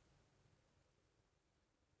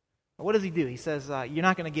 What does he do? He says, you're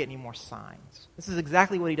not going to get any more signs. This is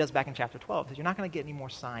exactly what he does back in chapter 12. He says, you're not going to get any more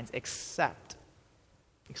signs except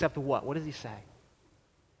what? What does he say?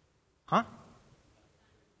 Huh?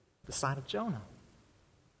 The sign of Jonah.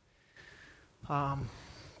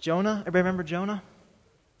 Jonah, everybody remember Jonah?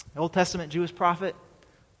 The Old Testament Jewish prophet,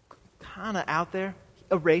 kind of out there,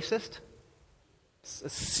 a racist, a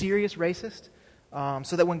serious racist.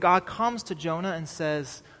 So that when God comes to Jonah and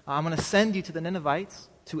says, I'm going to send you to the Ninevites,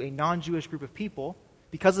 to a non-Jewish group of people,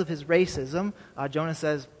 because of his racism, Jonah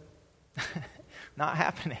says, not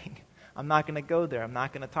happening. I'm not going to go there. I'm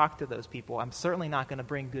not going to talk to those people. I'm certainly not going to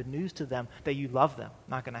bring good news to them that you love them.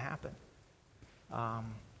 Not going to happen.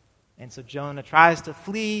 And so Jonah tries to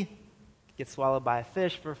flee, gets swallowed by a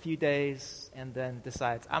fish for a few days, and then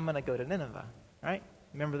decides, I'm going to go to Nineveh. Right?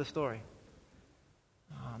 Remember the story.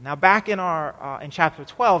 Now back in in chapter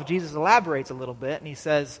 12, Jesus elaborates a little bit, and he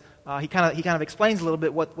says, he kind of explains a little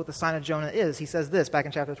bit what the sign of Jonah is. He says this back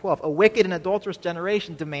in chapter 12: a wicked and adulterous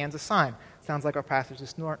generation demands a sign. Sounds like our passage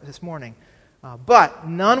this morning. But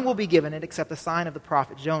none will be given it except the sign of the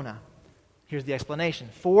prophet Jonah. Here's the explanation.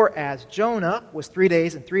 For as Jonah was 3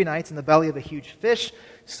 days and 3 nights in the belly of a huge fish,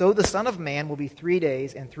 so the Son of Man will be 3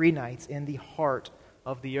 days and 3 nights in the heart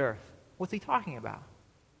of the earth. What's he talking about?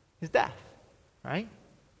 His death, right?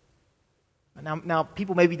 Now,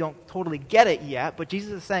 people maybe don't totally get it yet, but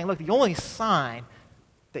Jesus is saying, look, the only sign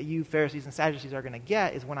that you Pharisees and Sadducees are going to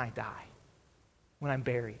get is when I die, when I'm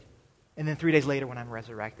buried, and then 3 days later when I'm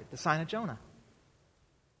resurrected. The sign of Jonah.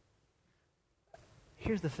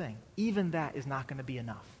 Here's the thing. Even that is not going to be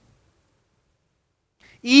enough.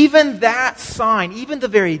 Even that sign, even the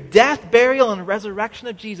very death, burial, and resurrection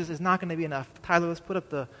of Jesus is not going to be enough. Tyler, let's put up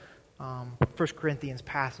the 1 Corinthians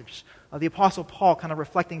passage. The Apostle Paul kind of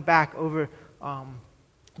reflecting back over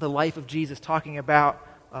the life of Jesus, talking about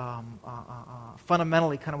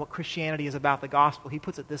fundamentally kind of what Christianity is about, the gospel. He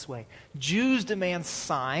puts it this way. Jews demand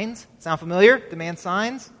signs. Sound familiar? Demand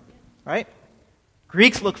signs? Right?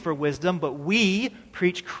 Greeks look for wisdom, but we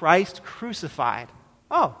preach Christ crucified.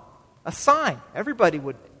 Oh, a sign. Everybody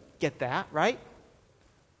would get that, right?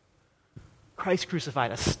 Christ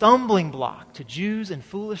crucified, a stumbling block to Jews and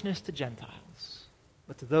foolishness to Gentiles.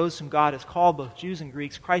 But to those whom God has called, both Jews and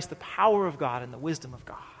Greeks, Christ the power of God and the wisdom of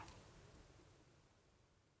God.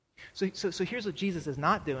 So here's what Jesus is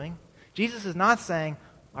not doing. Jesus is not saying,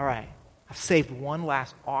 all right, I've saved one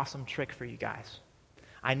last awesome trick for you guys.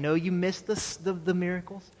 I know you missed the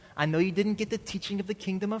miracles. I know you didn't get the teaching of the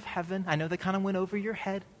kingdom of heaven. I know that kind of went over your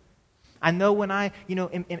head. I know when I,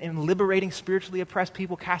 am liberating spiritually oppressed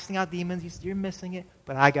people, casting out demons, you're missing it.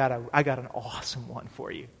 But I got an awesome one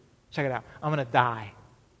for you. Check it out. I'm going to die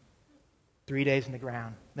 3 days in the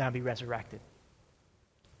ground, then I'll be resurrected.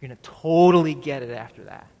 You're going to totally get it after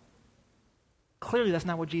that. Clearly, that's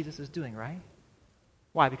not what Jesus is doing, right?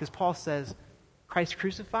 Why? Because Paul says, Christ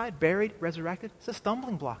crucified, buried, resurrected, it's a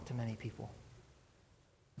stumbling block to many people.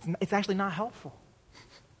 It's actually not helpful.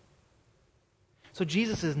 So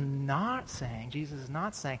Jesus is not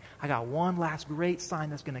saying, I got one last great sign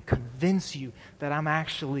that's going to convince you that I'm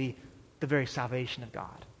actually the very salvation of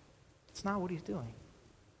God. It's not what he's doing.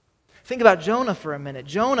 Think about Jonah for a minute.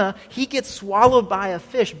 Jonah, he gets swallowed by a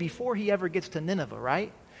fish before he ever gets to Nineveh,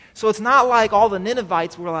 right? So it's not like all the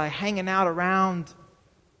Ninevites were like hanging out around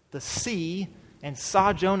the sea and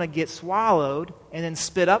saw Jonah get swallowed and then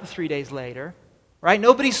spit up 3 days later, right?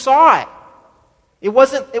 Nobody saw it. It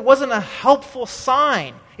wasn't a helpful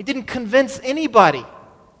sign. It didn't convince anybody.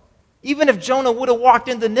 Even if Jonah would have walked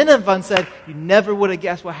into Nineveh and said, you never would have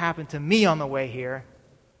guessed what happened to me on the way here,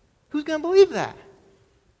 who's going to believe that?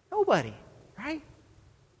 Nobody, right?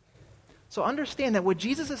 So understand that what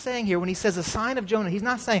Jesus is saying here when he says a sign of Jonah, he's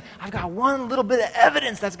not saying, I've got one little bit of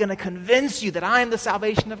evidence that's going to convince you that I am the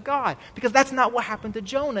salvation of God. Because that's not what happened to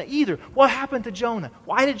Jonah either. What happened to Jonah?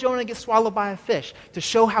 Why did Jonah get swallowed by a fish? To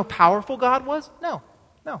show how powerful God was? No.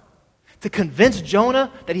 To convince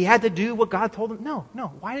Jonah that he had to do what God told him?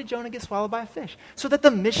 No. Why did Jonah get swallowed by a fish? So that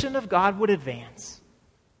the mission of God would advance.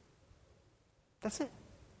 That's it.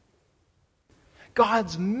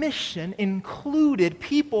 God's mission included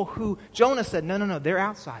people who Jonah said, no, they're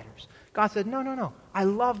outsiders. God said, no, I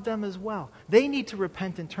love them as well. They need to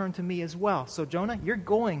repent and turn to me as well. So Jonah, you're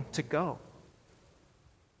going to go.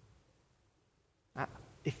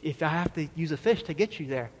 If I have to use a fish to get you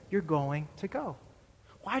there, you're going to go.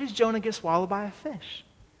 Why does Jonah get swallowed by a fish?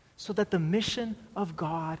 So that the mission of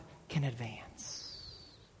God can advance.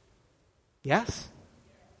 Yes?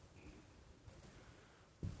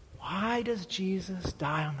 why does Jesus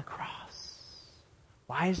die on the cross?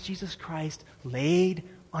 Why is Jesus Christ laid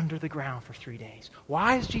under the ground for 3 days?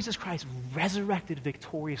 Why is Jesus Christ resurrected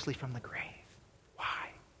victoriously from the grave?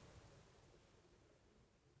 Why?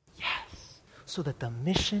 Yes, so that the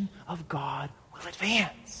mission of God will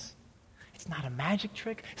advance. It's not a magic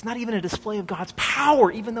trick. It's not even a display of God's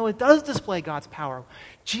power, even though it does display God's power.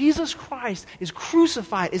 Jesus Christ is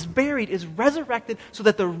crucified, is buried, is resurrected so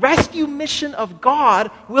that the rescue mission of God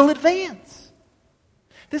will advance.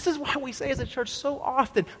 This is why we say as a church so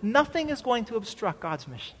often, nothing is going to obstruct God's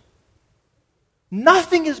mission.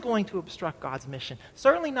 Nothing is going to obstruct God's mission.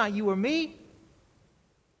 Certainly not you or me.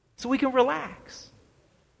 So we can relax.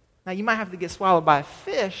 Now you might have to get swallowed by a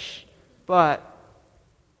fish, but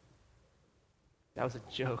that was a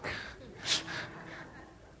joke.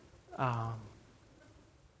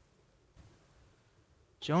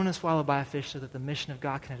 Jonah swallowed by a fish so that the mission of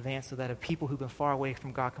God can advance, so that a people who've been far away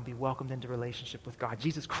from God can be welcomed into relationship with God.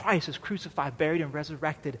 Jesus Christ is crucified, buried, and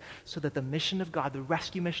resurrected so that the mission of God, the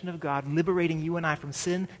rescue mission of God, liberating you and I from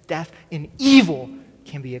sin, death, and evil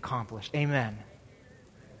can be accomplished. Amen.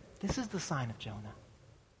 This is the sign of Jonah.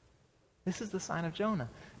 This is the sign of Jonah.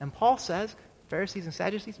 And Paul says, Pharisees and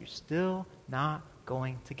Sadducees, you're still not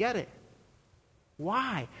going to get it.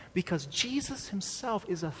 Why? Because Jesus himself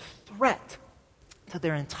is a threat to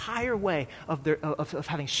their entire way of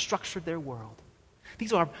having structured their world.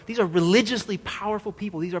 These are religiously powerful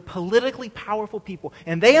people. These are politically powerful people.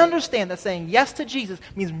 And they understand that saying yes to Jesus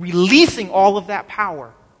means releasing all of that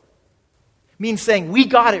power. It means saying, we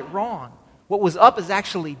got it wrong. What was up is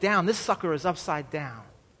actually down. This sucker is upside down.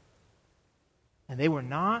 And they were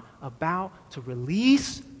not about to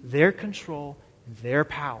release their control and their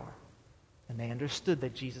power. And they understood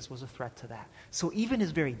that Jesus was a threat to that. So even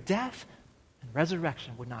his very death and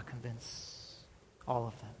resurrection would not convince all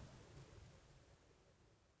of them.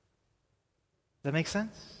 Does that make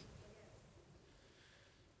sense?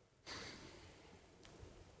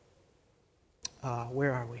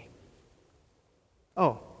 Where are we?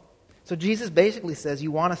 Oh, so Jesus basically says,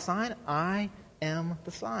 you want a sign? I am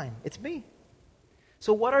the sign. It's me.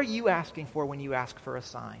 So what are you asking for when you ask for a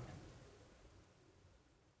sign?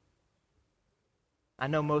 I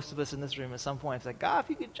know most of us in this room at some point it's like, God, if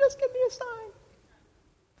you could just give me a sign.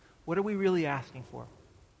 What are we really asking for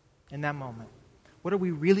in that moment? What are we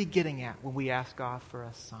really getting at when we ask God for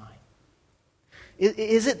a sign?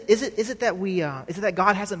 Is it that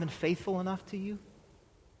God hasn't been faithful enough to you?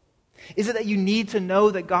 Is it that you need to know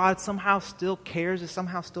that God somehow still cares, is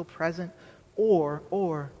somehow still present?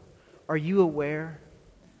 Or are you aware,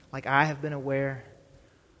 like I have been aware,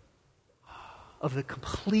 of the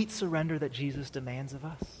complete surrender that Jesus demands of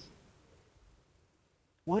us?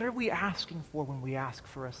 What are we asking for when we ask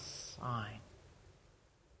for a sign?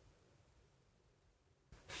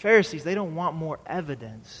 Pharisees, they don't want more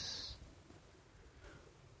evidence.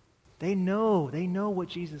 They know what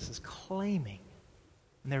Jesus is claiming,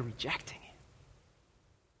 and they're rejecting it.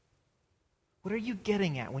 What are you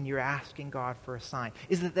getting at when you're asking God for a sign?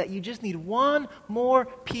 Is it that you just need one more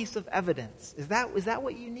piece of evidence? Is that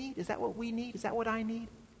what you need? Is that what we need? Is that what I need?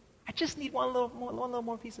 I just need one little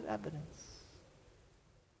more piece of evidence.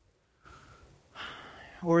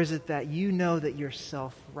 Or is it that you know that your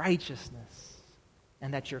self-righteousness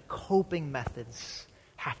and that your coping methods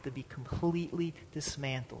have to be completely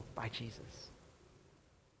dismantled by Jesus?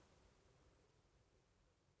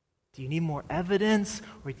 Do you need more evidence,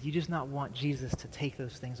 or do you just not want Jesus to take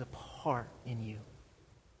those things apart in you?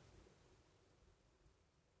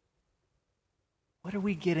 What are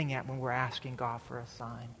we getting at when we're asking God for a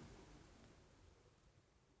sign?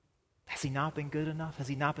 Has he not been good enough? Has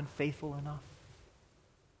he not been faithful enough?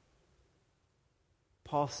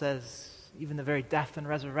 Paul says even the very death and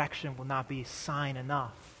resurrection will not be sign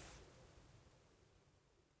enough.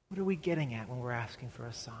 What are we getting at when we're asking for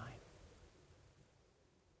a sign?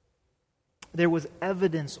 There was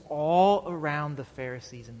evidence all around the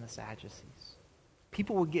Pharisees and the Sadducees.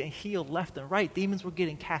 People were getting healed left and right. Demons were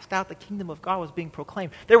getting cast out. The kingdom of God was being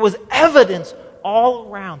proclaimed. There was evidence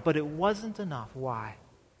all around, but it wasn't enough. Why?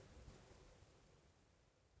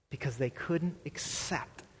 Because they couldn't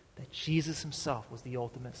accept that Jesus himself was the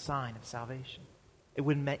ultimate sign of salvation. It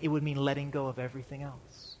would mean letting go of everything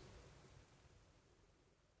else.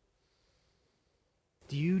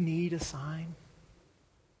 Do you need a sign?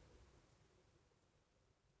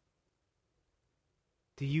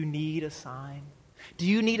 Do you need a sign? Do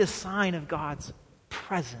you need a sign of God's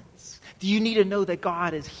presence? Do you need to know that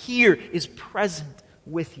God is here, is present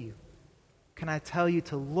with you? Can I tell you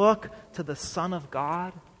to look to the Son of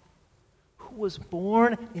God who was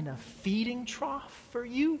born in a feeding trough for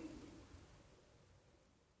you?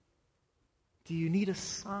 Do you need a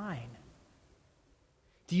sign?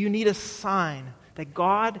 Do you need a sign that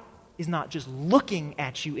God is not just looking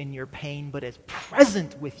at you in your pain, but is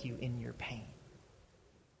present with you in your pain?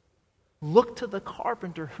 Look to the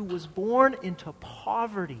carpenter who was born into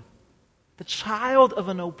poverty, the child of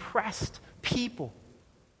an oppressed people.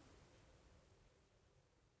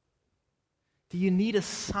 Do you need a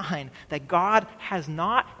sign that God has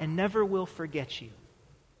not and never will forget you?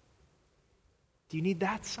 Do you need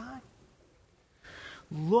that sign?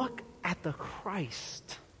 Look at the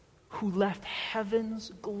Christ who left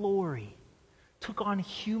heaven's glory, took on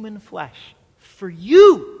human flesh for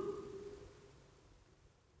you.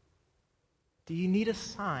 Do you need a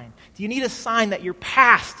sign? Do you need a sign that your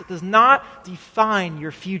past does not define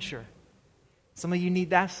your future? Some of you need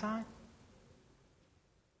that sign.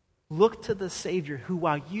 Look to the Savior who,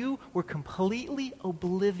 while you were completely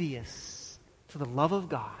oblivious to the love of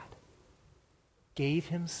God, gave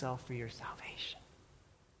himself for your salvation,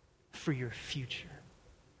 for your future.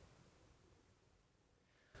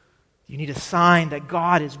 You need a sign that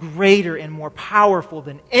God is greater and more powerful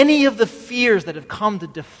than any of the fears that have come to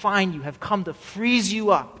define you, have come to freeze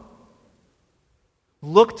you up.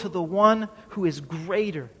 Look to the one who is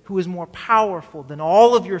greater, who is more powerful than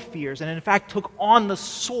all of your fears, and in fact took on the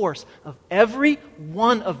source of every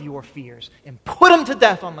one of your fears and put him to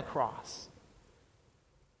death on the cross.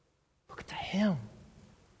 Look to him.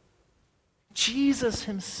 Jesus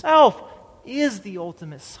himself is the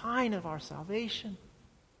ultimate sign of our salvation.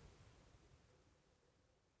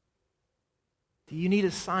 Do you need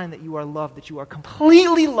a sign that you are loved, that you are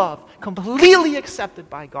completely loved, completely accepted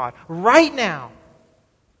by God right now?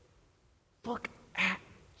 Look at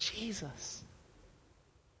Jesus.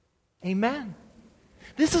 Amen.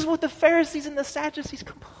 This is what the Pharisees and the Sadducees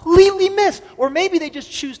completely miss, or maybe they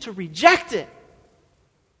just choose to reject it.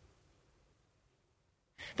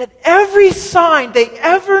 That every sign they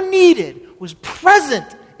ever needed was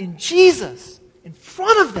present in Jesus, in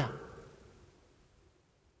front of them.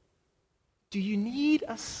 Do you need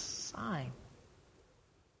a sign?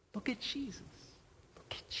 Look at Jesus.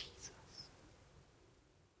 Look at Jesus.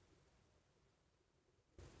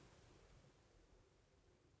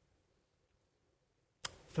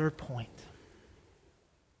 Third point.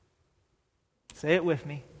 Say it with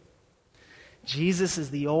me. Jesus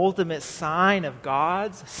is the ultimate sign of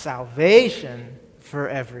God's salvation for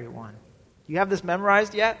everyone. Do you have this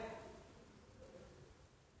memorized yet?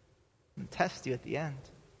 I'm going to test you at the end.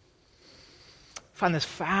 I find this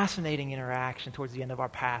fascinating interaction towards the end of our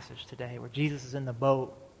passage today where Jesus is in the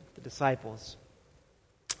boat with the disciples.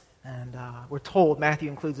 And we're told, Matthew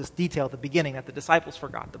includes this detail at the beginning, that the disciples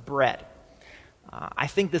forgot the bread. I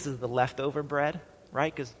think this is the leftover bread,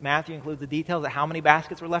 right? Because Matthew includes the details of how many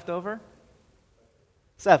baskets were left over.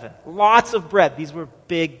 7. Lots of bread. These were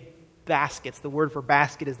big baskets. The word for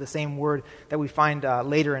basket is the same word that we find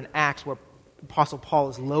later in Acts where Apostle Paul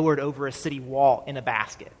is lowered over a city wall in a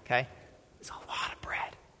basket, okay? It's a lot of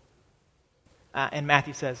bread. And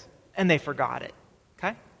Matthew says, and they forgot it.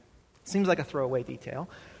 Okay? Seems like a throwaway detail.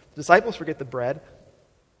 The disciples forget the bread.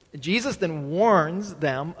 Jesus then warns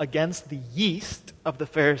them against the yeast of the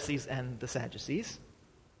Pharisees and the Sadducees.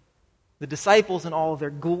 The disciples, in all of their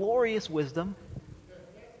glorious wisdom,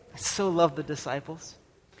 I so love the disciples.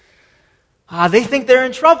 They think they're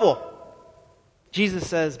in trouble. Jesus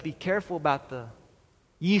says, be careful about the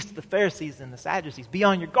yeast of the Pharisees and the Sadducees. Be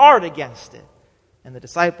on your guard against it. And the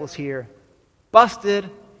disciples here, busted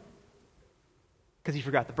because he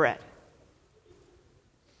forgot the bread.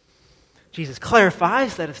 Jesus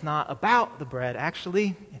clarifies that it's not about the bread.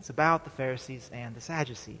 Actually, it's about the Pharisees and the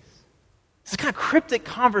Sadducees. It's a kind of cryptic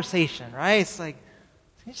conversation, right? It's like,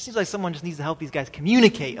 it just seems like someone just needs to help these guys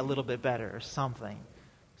communicate a little bit better or something.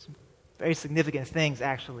 Some very significant things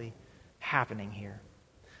actually happening here.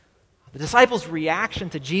 The disciples' reaction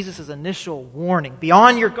to Jesus' initial warning, be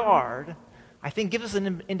on your guard, I think gives us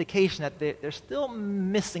an indication that they're still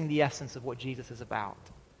missing the essence of what Jesus is about.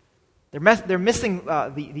 They're missing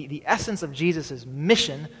the essence of Jesus'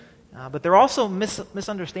 mission, but they're also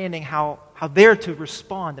misunderstanding how they're to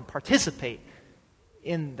respond and participate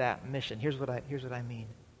in that mission. Here's what I mean.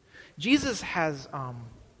 Jesus has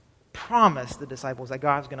promised the disciples that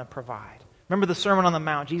God's going to provide. Remember the Sermon on the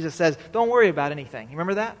Mount? Jesus says, don't worry about anything. You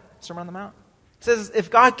remember that? Sermon on the Mount? It says,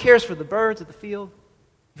 if God cares for the birds of the field,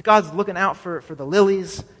 if God's looking out for the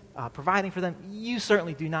lilies, providing for them, you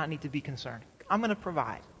certainly do not need to be concerned. I'm going to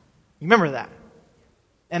provide. You remember that?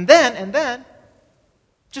 And then,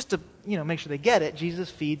 just to make sure they get it, Jesus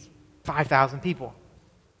feeds 5,000 people.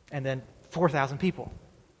 And then 4,000 people.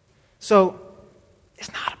 So,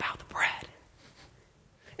 it's not about the bread.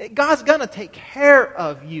 God's going to take care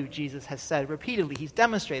of you, Jesus has said repeatedly. He's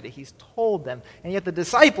demonstrated. He's told them. And yet the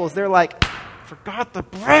disciples, they're like, forgot the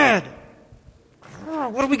bread.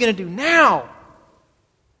 What are we going to do now?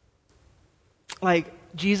 Like,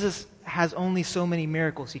 Jesus has only so many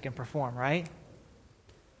miracles he can perform, right?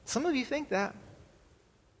 Some of you think that.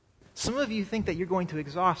 Some of you think that you're going to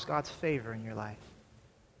exhaust God's favor in your life.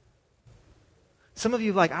 Some of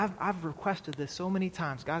you like, I've requested this so many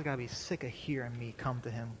times. God's got to be sick of hearing me come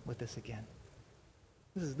to him with this again.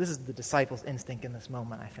 This is the disciples' instinct in this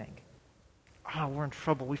moment, I think. Oh, we're in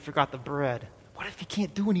trouble. We forgot the bread. What if he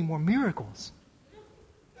can't do any more miracles?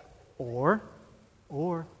 Or,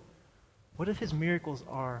 what if his miracles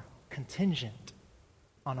are contingent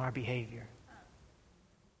on our behavior?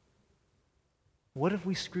 What if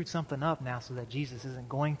we screwed something up now so that Jesus isn't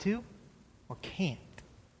going to or can't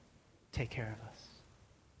take care of us?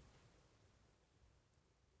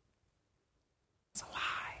 It's a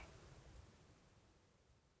lie.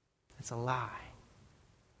 It's a lie.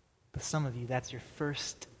 But some of you, that's your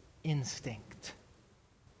first instinct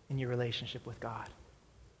in your relationship with God.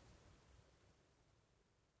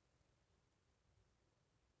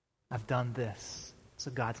 I've done this,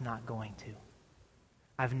 so God's not going to.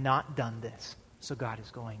 I've not done this, so God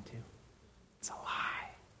is going to. It's a lie.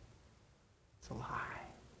 It's a lie.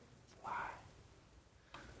 It's a lie.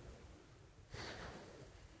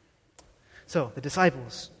 So the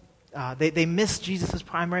disciples, they miss Jesus'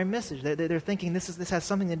 primary message. They're thinking this has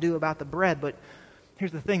something to do about the bread, but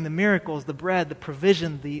here's the thing: the miracles, the bread, the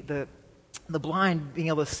provision, the blind being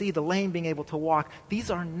able to see, the lame being able to walk. These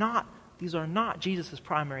are not Jesus'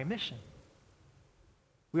 primary mission.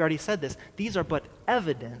 We already said this. These are but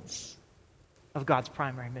evidence of God's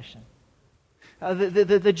primary mission.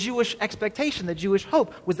 The Jewish expectation, the Jewish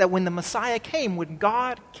hope was that when the Messiah came, when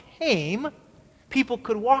God came, people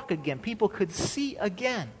could walk again. People could see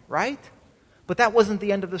again, right? But that wasn't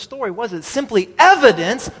the end of the story, was it? Simply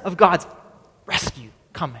evidence of God's rescue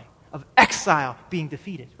coming, of exile being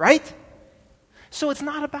defeated, right? So it's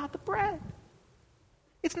not about the bread.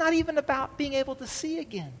 It's not even about being able to see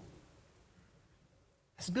again.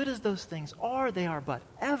 As good as those things are, they are but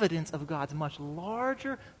evidence of God's much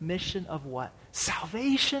larger mission of what?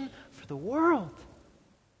 Salvation for the world.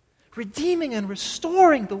 Redeeming and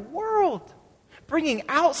restoring the world. Bringing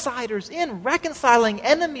outsiders in, reconciling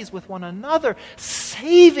enemies with one another,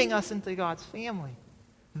 saving us into God's family.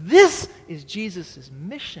 This is Jesus'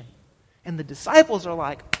 mission. And the disciples are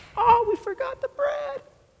like, oh, we forgot the bread.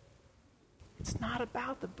 It's not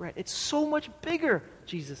about the bread. It's so much bigger,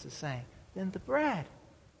 Jesus is saying, than the bread.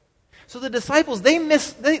 So the disciples,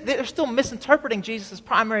 they're still misinterpreting Jesus'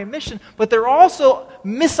 primary mission, but they're also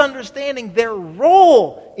misunderstanding their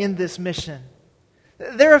role in this mission.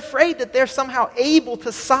 They're afraid that they're somehow able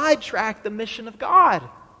to sidetrack the mission of God.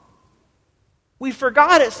 We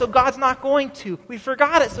forgot it, so God's not going to. We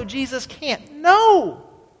forgot it, so Jesus can't. No!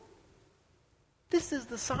 This is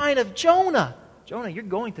the sign of Jonah. Jonah, you're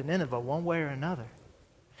going to Nineveh one way or another.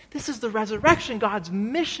 This is the resurrection, God's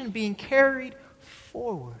mission being carried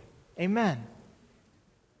forward. Amen.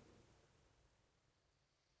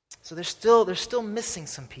 So they're still missing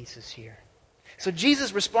some pieces here. So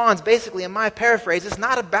Jesus responds basically, in my paraphrase, it's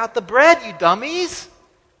not about the bread, you dummies.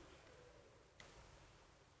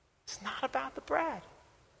 It's not about the bread.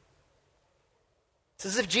 It's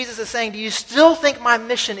as if Jesus is saying, do you still think my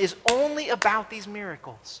mission is only about these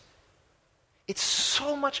miracles? It's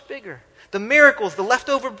so much bigger. The miracles, the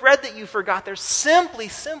leftover bread that you forgot, they're simply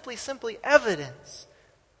evidence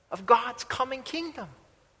of God's coming kingdom.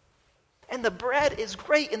 And the bread is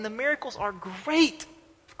great, and the miracles are great,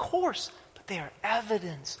 of course, but they are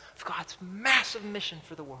evidence of God's massive mission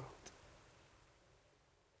for the world.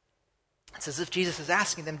 It's as if Jesus is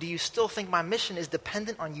asking them, do you still think my mission is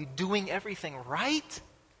dependent on you doing everything right?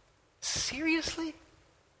 Seriously?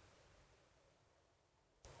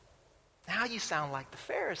 Now you sound like the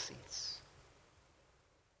Pharisees.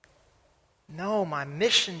 No, my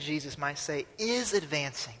mission, Jesus might say, is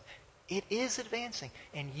advancing. It is advancing.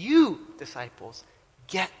 And you, disciples,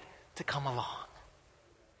 get to come along.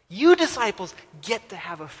 You, disciples, get to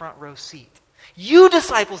have a front row seat. You,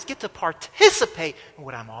 disciples, get to participate in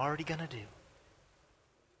what I'm already going to do.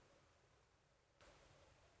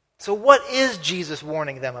 So what is Jesus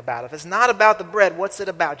warning them about? If it's not about the bread, what's it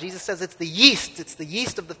about? Jesus says it's the yeast. It's the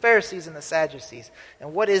yeast of the Pharisees and the Sadducees.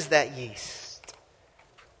 And what is that yeast?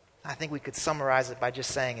 I think we could summarize it by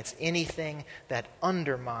just saying it's anything that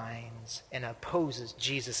undermines and opposes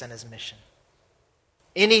Jesus and his mission.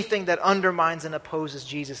 Anything that undermines and opposes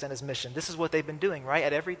Jesus and his mission. This is what they've been doing, right?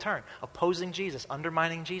 At every turn. Opposing Jesus,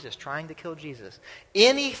 undermining Jesus, trying to kill Jesus.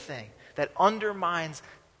 Anything that undermines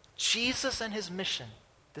Jesus and his mission.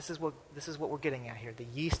 This is what we're getting at here. The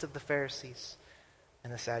yeast of the Pharisees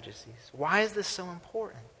and the Sadducees. Why is this so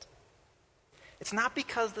important? It's not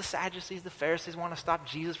because the Sadducees, the Pharisees want to stop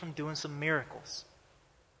Jesus from doing some miracles.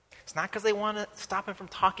 It's not because they want to stop him from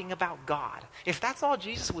talking about God. If that's all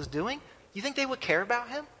Jesus was doing, you think they would care about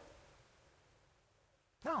him?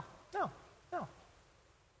 No.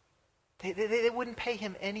 They wouldn't pay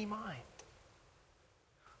him any mind.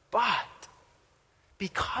 But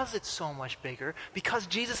because it's so much bigger, because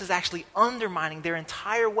Jesus is actually undermining their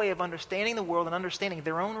entire way of understanding the world and understanding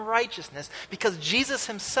their own righteousness, because Jesus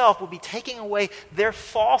himself will be taking away their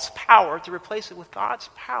false power to replace it with God's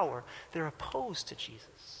power, they're opposed to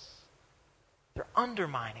Jesus. They're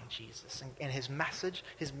undermining Jesus and his message,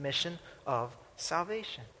 his mission of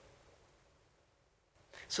salvation.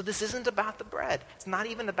 So this isn't about the bread. It's not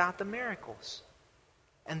even about the miracles.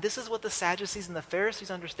 And this is what the Sadducees and the Pharisees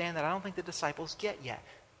understand that I don't think the disciples get yet.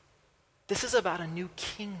 This is about a new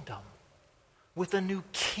kingdom with a new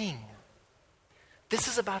king. This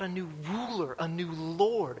is about a new ruler, a new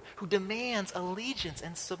Lord who demands allegiance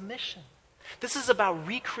and submission. This is about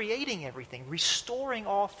recreating everything, restoring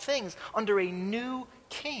all things under a new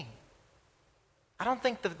king. I don't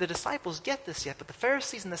think the disciples get this yet, but the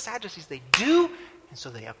Pharisees and the Sadducees, they do, and so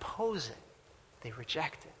they oppose it. They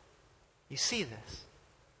reject it. You see this.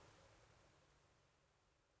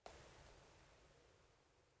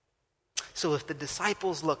 So if the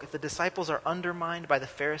disciples are undermined by the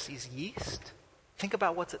Pharisees' yeast, think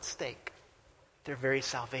about what's at stake. Their very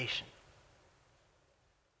salvation.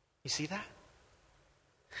 You see that?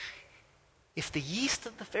 If the yeast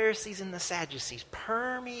of the Pharisees and the Sadducees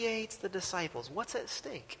permeates the disciples, what's at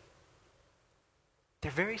stake?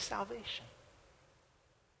 Their very salvation.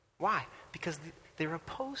 Why? Because they're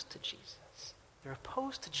opposed to Jesus. They're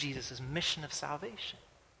opposed to Jesus' mission of salvation.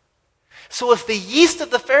 So if the yeast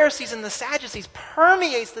of the Pharisees and the Sadducees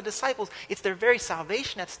permeates the disciples, it's their very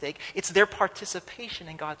salvation at stake. It's their participation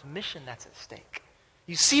in God's mission that's at stake.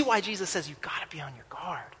 You see why Jesus says you've got to be on your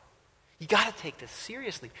guard. You've got to take this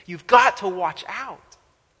seriously. You've got to watch out.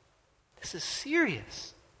 This is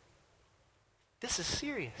serious. This is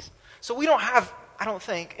serious. So we don't have, I don't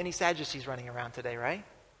think, any Sadducees running around today, right?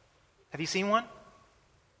 Have you seen one?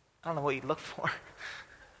 I don't know what you'd look for.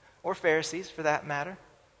 Or Pharisees, for that matter.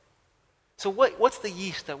 So what's the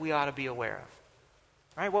yeast that we ought to be aware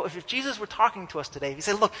of? Right? Well, if Jesus were talking to us today, he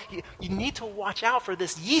said, look, you need to watch out for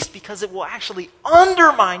this yeast because it will actually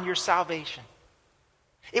undermine your salvation.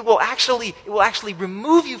 It will actually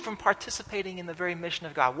remove you from participating in the very mission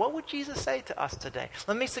of God. What would Jesus say to us today?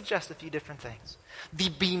 Let me suggest a few different things. The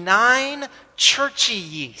benign churchy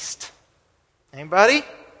yeast. Anybody?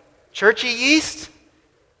 Churchy yeast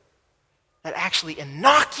that actually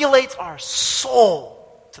inoculates our soul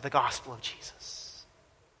to the gospel of Jesus.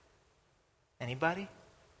 Anybody?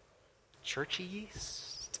 Churchy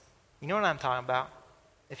yeast? You know what I'm talking about?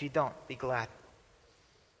 If you don't, be glad.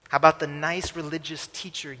 How about the nice religious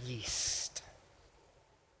teacher yeast?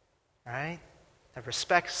 Right? That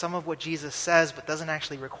respects some of what Jesus says but doesn't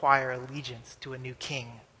actually require allegiance to a new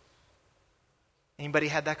king. Anybody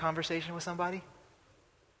had that conversation with somebody?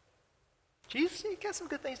 Jesus, you got some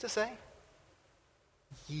good things to say.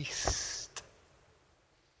 Yeast.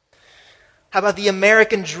 How about the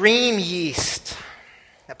American dream yeast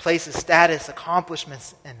that places status,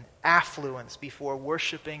 accomplishments, and affluence before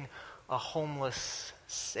worshiping a homeless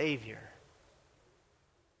Savior?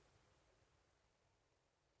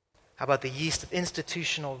 How about the yeast of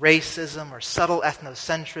institutional racism or subtle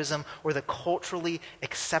ethnocentrism or the culturally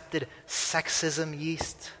accepted sexism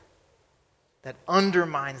yeast that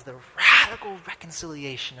undermines the radical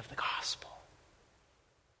reconciliation of the gospel?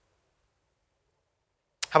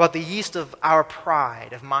 How about the yeast of our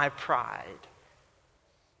pride, of my pride,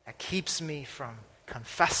 that keeps me from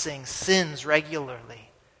confessing sins regularly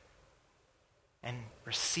and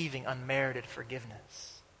receiving unmerited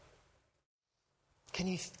forgiveness? Can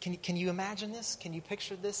you imagine this? Can you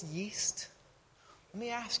picture this yeast? Let me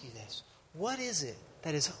ask you this. What is it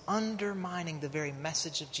that is undermining the very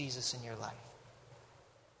message of Jesus in your life?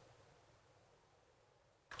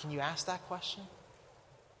 Can you ask that question?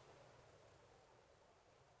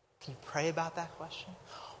 Can you pray about that question?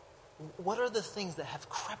 What are the things that have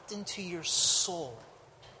crept into your soul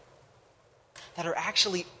that are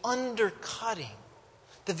actually undercutting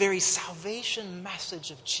the very salvation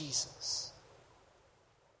message of Jesus?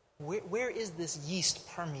 Where is this yeast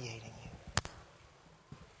permeating you?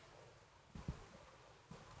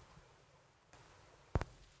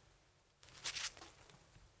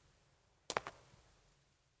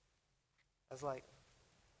 I was like,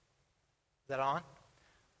 is that on?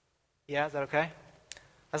 Yeah, is that okay?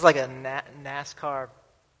 That's like a NASCAR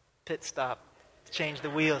pit stop, change the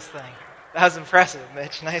wheels thing. That was impressive,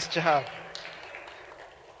 Mitch. Nice job.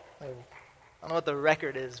 I don't know what the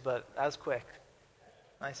record is, but that was quick.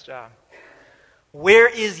 Nice job. Where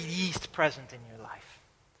is yeast present in your life?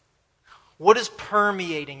 What is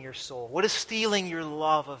permeating your soul? What is stealing your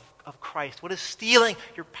love of Christ? What is stealing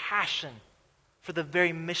your passion for the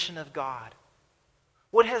very mission of God?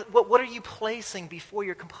 What are you placing before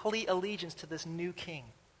your complete allegiance to this new king?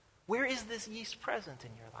 Where is this yeast present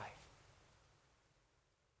in your life?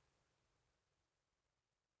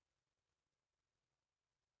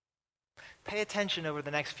 Pay attention over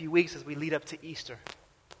the next few weeks as we lead up to Easter.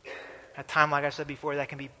 A time, like I said before, that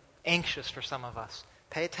can be anxious for some of us.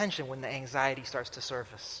 Pay attention when the anxiety starts to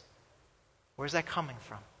surface. Where's that coming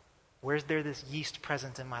from? Where's there this yeast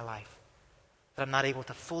present in my life that I'm not able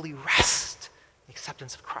to fully rest in the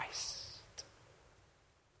acceptance of Christ?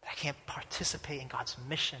 That I can't participate in God's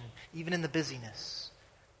mission, even in the busyness.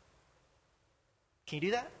 Can you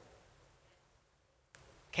do that?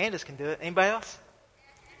 Candace can do it. Anybody else?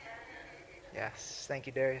 Yes. Thank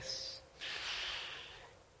you, Darius.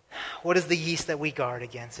 What is the yeast that we guard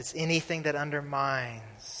against? It's anything that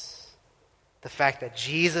undermines the fact that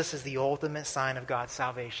Jesus is the ultimate sign of God's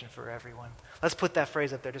salvation for everyone. Let's put that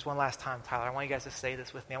phrase up there just one last time, Tyler. I want you guys to say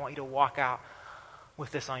this with me. I want you to walk out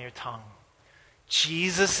with this on your tongue.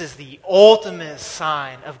 Jesus is the ultimate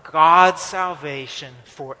sign of God's salvation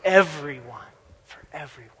for everyone. For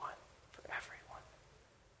everyone.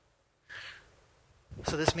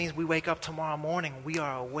 So this means we wake up tomorrow morning, we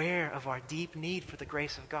are aware of our deep need for the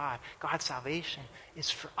grace of God. God's salvation is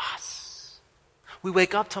for us. We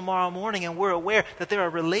wake up tomorrow morning and we're aware that there are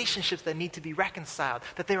relationships that need to be reconciled,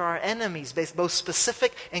 that there are enemies, both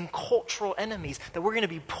specific and cultural enemies, that we're going to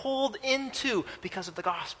be pulled into because of the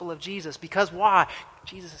gospel of Jesus. Because why?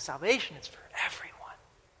 Jesus' salvation is for everyone.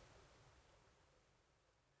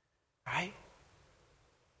 Right?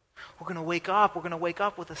 We're going to wake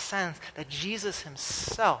up with a sense that Jesus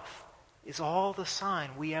himself is all the sign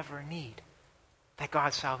we ever need that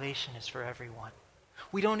God's salvation is for everyone.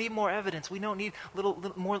 We don't need more evidence. We don't need little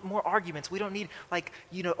more arguments. We don't need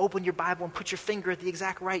open your Bible and put your finger at the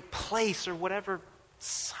exact right place or whatever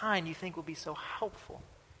sign you think will be so helpful.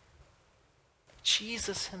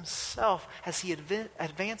 Jesus himself, as he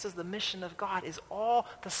advances the mission of God, is all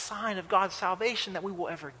the sign of God's salvation that we will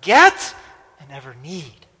ever get and ever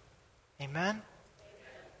need. Amen?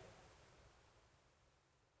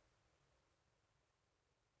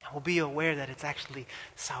 And we'll be aware that it's actually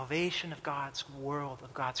salvation of God's world,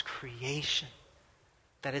 of God's creation,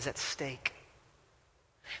 that is at stake.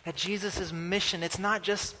 That Jesus' mission, it's not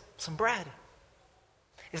just some bread.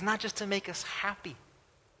 It's not just to make us happy.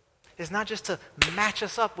 It's not just to match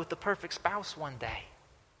us up with the perfect spouse one day.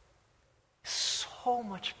 It's so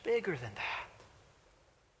much bigger than that.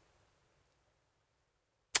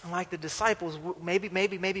 And like the disciples, maybe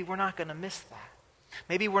we're not going to miss that.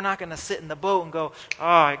 Maybe we're not going to sit in the boat and go, oh,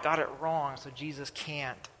 I got it wrong, so Jesus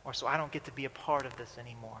can't, or so I don't get to be a part of this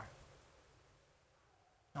anymore.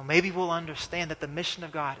 No, maybe we'll understand that the mission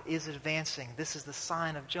of God is advancing. This is the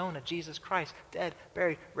sign of Jonah, Jesus Christ, dead,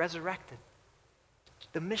 buried, resurrected.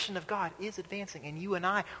 The mission of God is advancing, and you and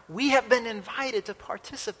I, we have been invited to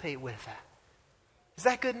participate with that. Is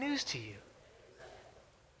that good news to you?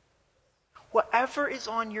 Whatever is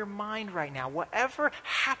on your mind right now, whatever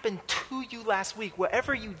happened to you last week,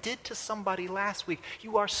 whatever you did to somebody last week,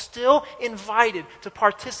 you are still invited to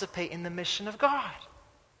participate in the mission of God.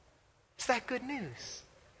 Is that good news?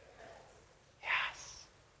 Yes.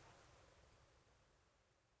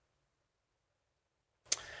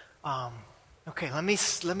 Okay, let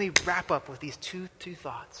me wrap up with these two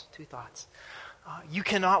thoughts. You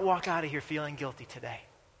cannot walk out of here feeling guilty today.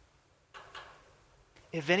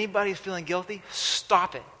 If anybody's feeling guilty,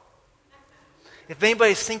 stop it. If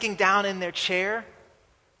anybody's sinking down in their chair,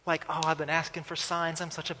 like, oh, I've been asking for signs,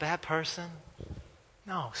 I'm such a bad person.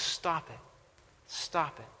 No, stop it.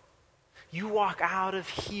 Stop it. You walk out of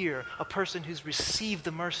here a person who's received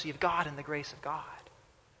the mercy of God and the grace of God.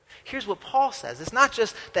 Here's what Paul says. It's not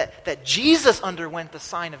just that Jesus underwent the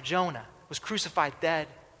sign of Jonah, was crucified, dead,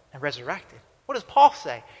 and resurrected. What does Paul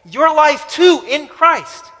say? Your life too in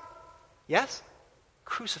Christ. Yes?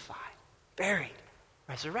 Crucified, buried,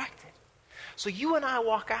 resurrected. So you and I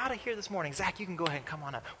walk out of here this morning. Zach, you can go ahead and come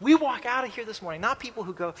on up. We walk out of here this morning, not people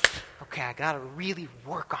who go, okay, I got to really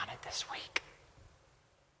work on it this week.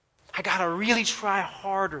 I got to really try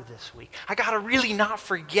harder this week. I got to really not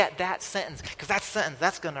forget that sentence, because that sentence,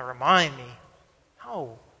 that's going to remind me.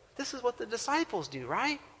 No, this is what the disciples do,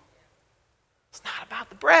 right? It's not about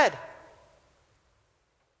the bread.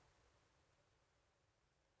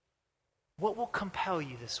 What will compel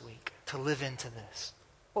you this week to live into this?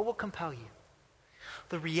 What will compel you?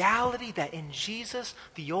 The reality that in Jesus,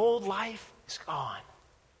 the old life is gone.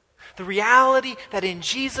 The reality that in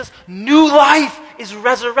Jesus, new life is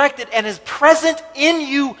resurrected and is present in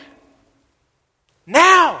you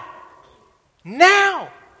now. Now.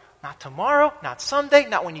 Not tomorrow, not someday,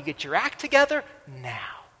 not when you get your act together.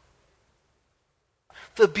 Now.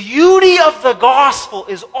 The beauty of the gospel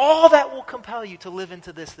is all that will compel you to live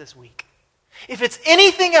into this week. If it's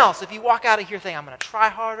anything else, if you walk out of here thinking, I'm going to try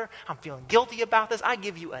harder, I'm feeling guilty about this, I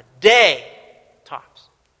give you a day, tops.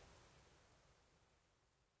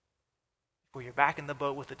 Where you're back in the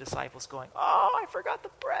boat with the disciples going, oh, I forgot the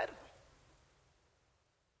bread.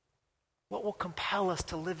 What will compel us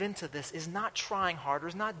to live into this is not trying harder,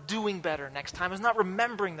 is not doing better next time, is not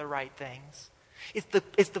remembering the right things. It's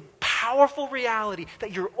the powerful reality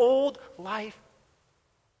that your old life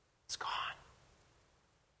is gone.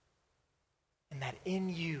 And that in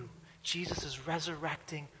you, Jesus is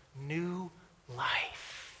resurrecting new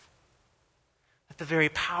life. That the very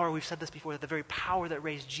power, we've said this before, that the very power that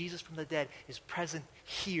raised Jesus from the dead is present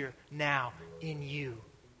here, now, in you.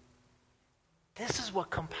 This is what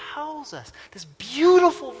compels us. This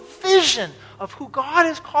beautiful vision of who God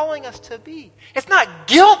is calling us to be. It's not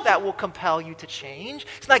guilt that will compel you to change.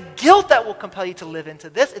 It's not guilt that will compel you to live into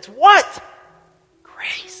this. It's what?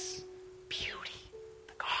 Grace, beauty,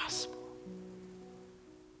 the gospel.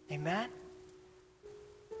 Amen?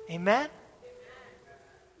 Amen?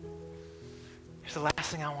 Here's the last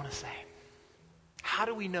thing I want to say. How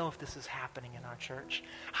do we know if this is happening in our church?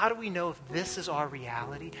 How do we know if this is our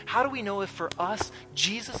reality? How do we know if for us,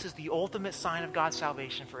 Jesus is the ultimate sign of God's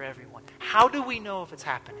salvation for everyone? How do we know if it's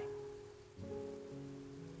happening?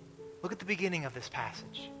 Look at the beginning of this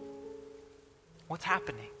passage. What's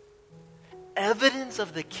happening? Evidence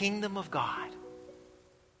of the kingdom of God.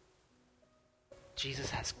 Jesus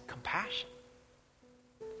has compassion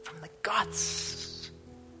from the guts.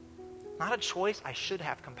 Not a choice, I should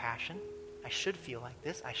have compassion. I should feel like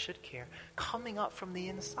this. I should care. Coming up from the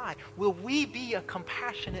inside. Will we be a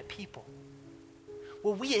compassionate people?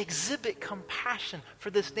 Will we exhibit compassion for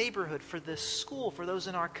this neighborhood, for this school, for those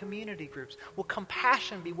in our community groups? Will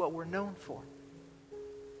compassion be what we're known for?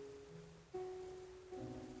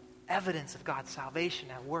 Evidence of God's salvation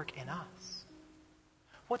at work in us.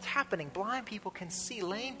 What's happening? Blind people can see.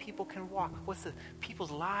 Lame people can walk.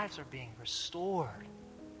 People's lives are being restored.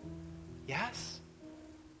 Yes?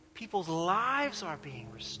 People's lives are being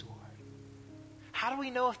restored. How do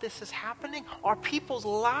we know if this is happening? Are people's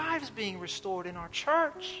lives being restored in our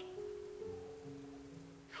church?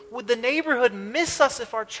 Would the neighborhood miss us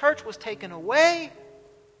if our church was taken away?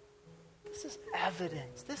 This is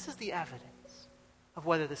evidence. This is the evidence of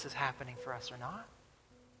whether this is happening for us or not.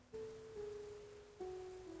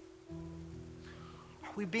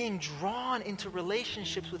 Are we being drawn into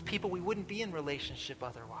relationships with people we wouldn't be in relationship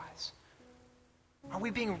otherwise? Are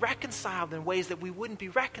we being reconciled in ways that we wouldn't be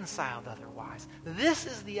reconciled otherwise? This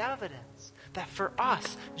is the evidence that for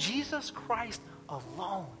us, Jesus Christ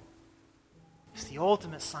alone is the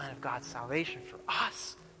ultimate sign of God's salvation for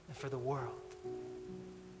us and for the world.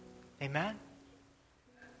 Amen?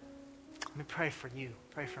 Let me pray for you.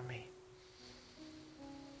 Pray for me.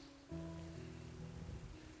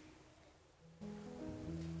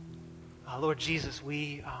 Lord Jesus,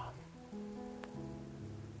 we...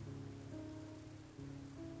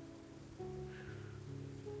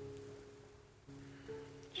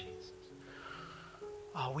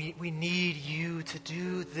 We need you to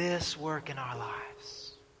do this work in our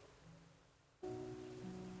lives.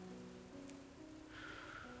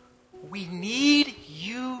 We need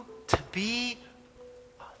you to be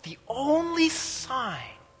the only sign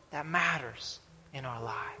that matters in our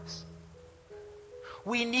lives.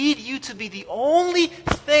 We need you to be the only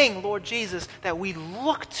thing, Lord Jesus, that we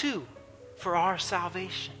look to for our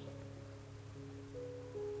salvation.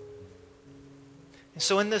 And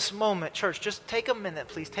so in this moment, church, just take a minute,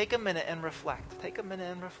 please. Take a minute and reflect. Take a minute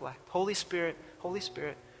and reflect. Holy Spirit,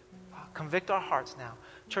 convict our hearts now.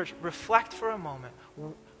 Church, reflect for a moment.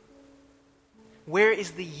 Where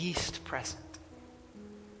is the yeast present?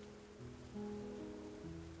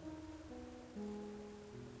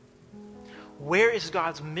 Where is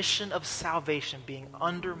God's mission of salvation being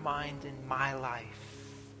undermined in my life?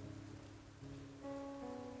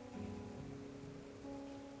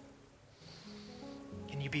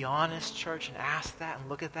 Can you be honest, church, and ask that and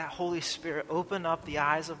look at that? Holy Spirit, open up the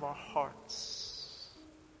eyes of our hearts.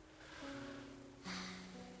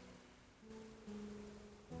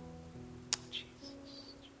 Jesus.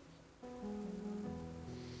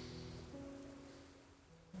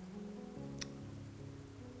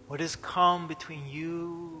 What has come between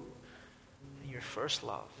you and your first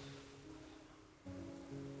love?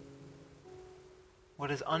 What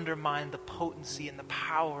has undermined the potency and the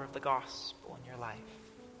power of the gospel in your life?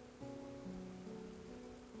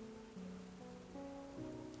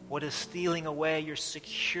 What is stealing away your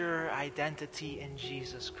secure identity in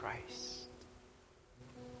Jesus Christ?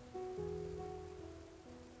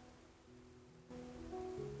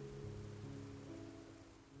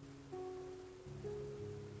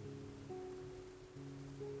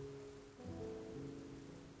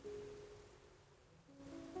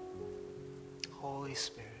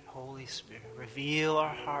 Holy Spirit, reveal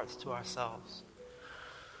our hearts to ourselves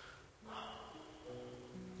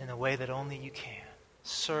in a way that only you can.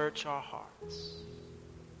 Search our hearts.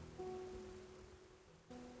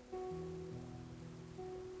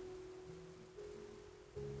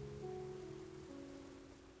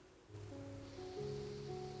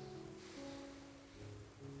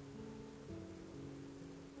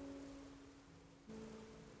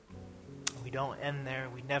 We don't end there.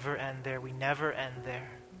 We never end there. We never end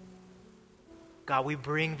there. God, we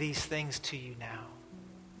bring these things to you now.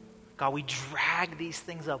 God, we drag these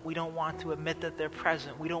things up. We don't want to admit that they're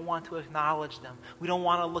present. We don't want to acknowledge them. We don't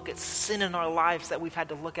want to look at sin in our lives that we've had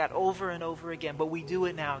to look at over and over again. But we do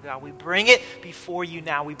it now, God. We bring it before you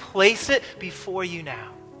now. We place it before you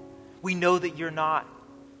now. We know that you're not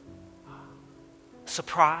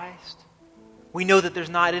surprised. We know that there's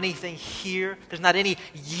not anything here. There's not any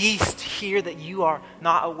yeast here that you are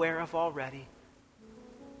not aware of already.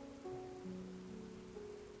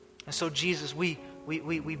 And so, Jesus, we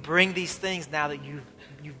bring these things now that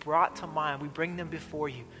you've brought to mind. We bring them before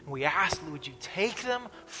you. And we ask, would you take them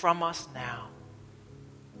from us now?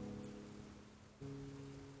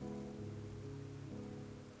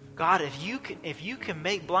 God, if you can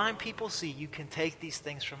make blind people see, you can take these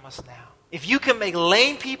things from us now. If you can make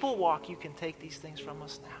lame people walk, you can take these things from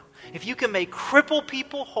us now. If you can make crippled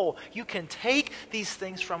people whole, you can take these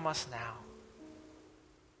things from us now.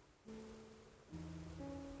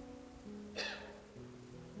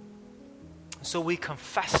 So we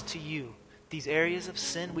confess to you these areas of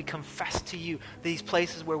sin. We confess to you these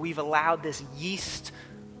places where we've allowed this yeast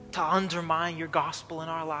to undermine your gospel in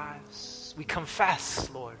our lives. We confess,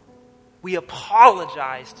 Lord. We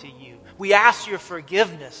apologize to you. We ask your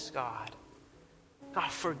forgiveness, God. God,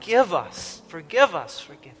 forgive us. Forgive us.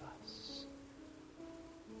 Forgive us.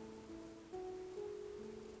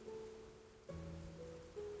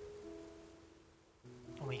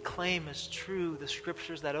 We claim as true the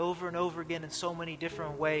scriptures that over and over again in so many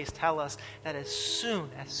different ways tell us that as soon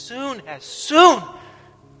as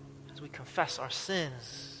we confess our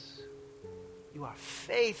sins, you are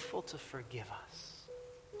faithful to forgive us.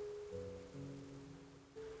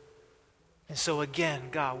 And so again,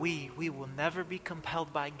 God, we will never be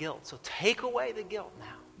compelled by guilt. So take away the guilt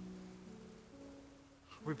now.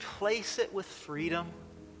 Replace it with freedom.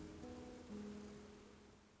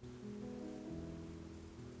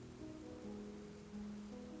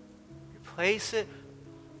 Replace it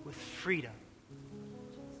with freedom.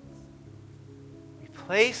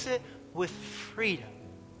 Replace it with freedom.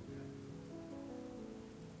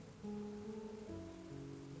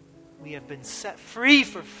 We have been set free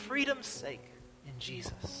for freedom's sake in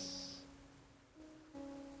Jesus.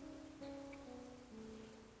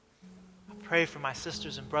 I pray for my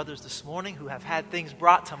sisters and brothers this morning who have had things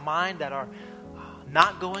brought to mind that are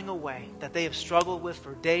not going away, that they have struggled with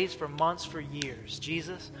for days, for months, for years.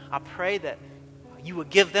 Jesus, I pray that you would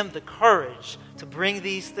give them the courage to bring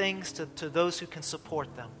these things to those who can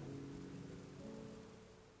support them.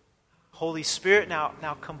 Holy Spirit,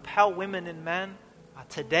 now compel women and men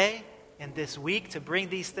today and this week to bring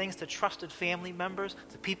these things to trusted family members,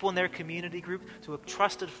 to people in their community group, to a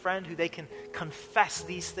trusted friend who they can confess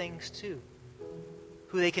these things to,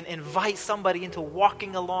 who they can invite somebody into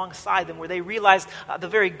walking alongside them, where they realize the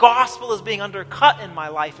very gospel is being undercut in my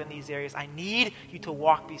life in these areas. I need you to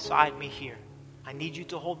walk beside me here. I need you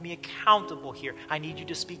to hold me accountable here. I need you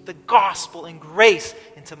to speak the gospel and grace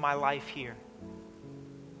into my life here.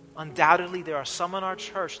 Undoubtedly, there are some in our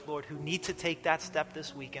church, Lord, who need to take that step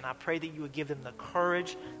this week, and I pray that you would give them the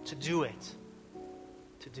courage to do it.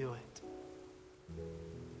 To do it.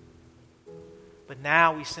 But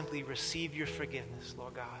now we simply receive your forgiveness,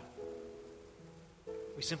 Lord God.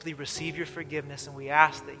 We simply receive your forgiveness, and we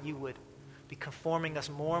ask that you would be conforming us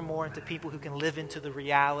more and more into people who can live into the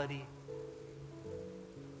reality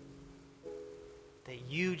that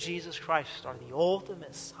you, Jesus Christ, are the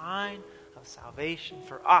ultimate sign of salvation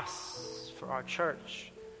for us, for our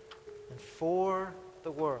church, and for the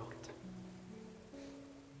world.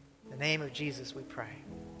 In the name of Jesus we pray.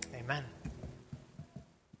 Amen.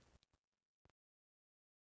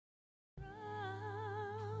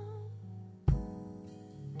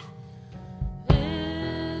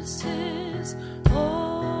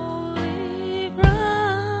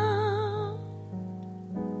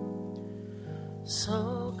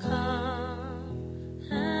 So come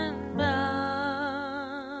and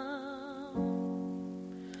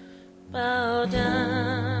bow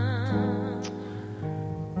down.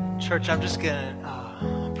 Church, I'm just going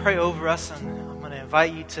to pray over us, and I'm going to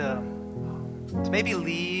invite you to maybe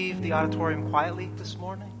leave the auditorium quietly this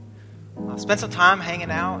morning. Spend some time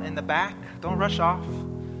hanging out in the back. Don't rush off.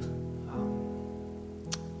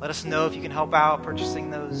 Let us know if you can help out purchasing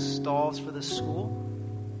those stalls for the school.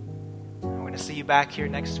 And we're going to see you back here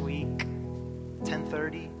next week,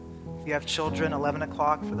 10:30. If you have children, 11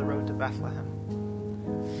 o'clock for the road to Bethlehem.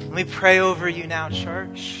 Let me pray over you now,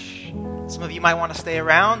 church. Some of you might want to stay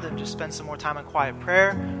around and just spend some more time in quiet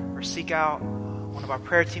prayer, or seek out one of our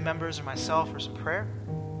prayer team members or myself for some prayer.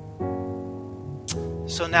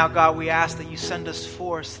 So now, God, we ask that you send us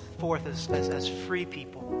forth as free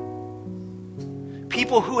people.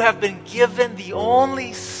 People who have been given the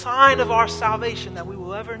only sign of our salvation that we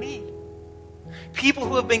will ever need. People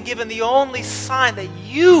who have been given the only sign that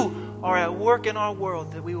you are at work in our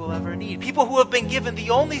world that we will ever need. People who have been given the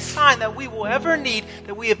only sign that we will ever need,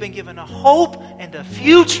 that we have been given a hope and a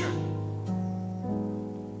future.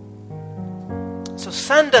 So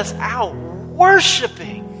send us out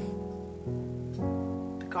worshiping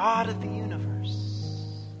the God of the universe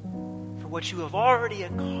for what you have already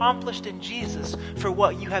accomplished in Jesus, for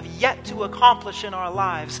what you have yet to accomplish in our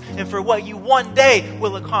lives, and for what you one day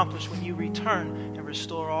will accomplish when you return and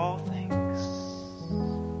restore all things.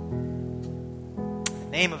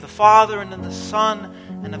 In the name of the Father, and of the Son,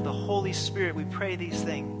 and of the Holy Spirit, we pray these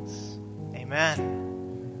things. Amen.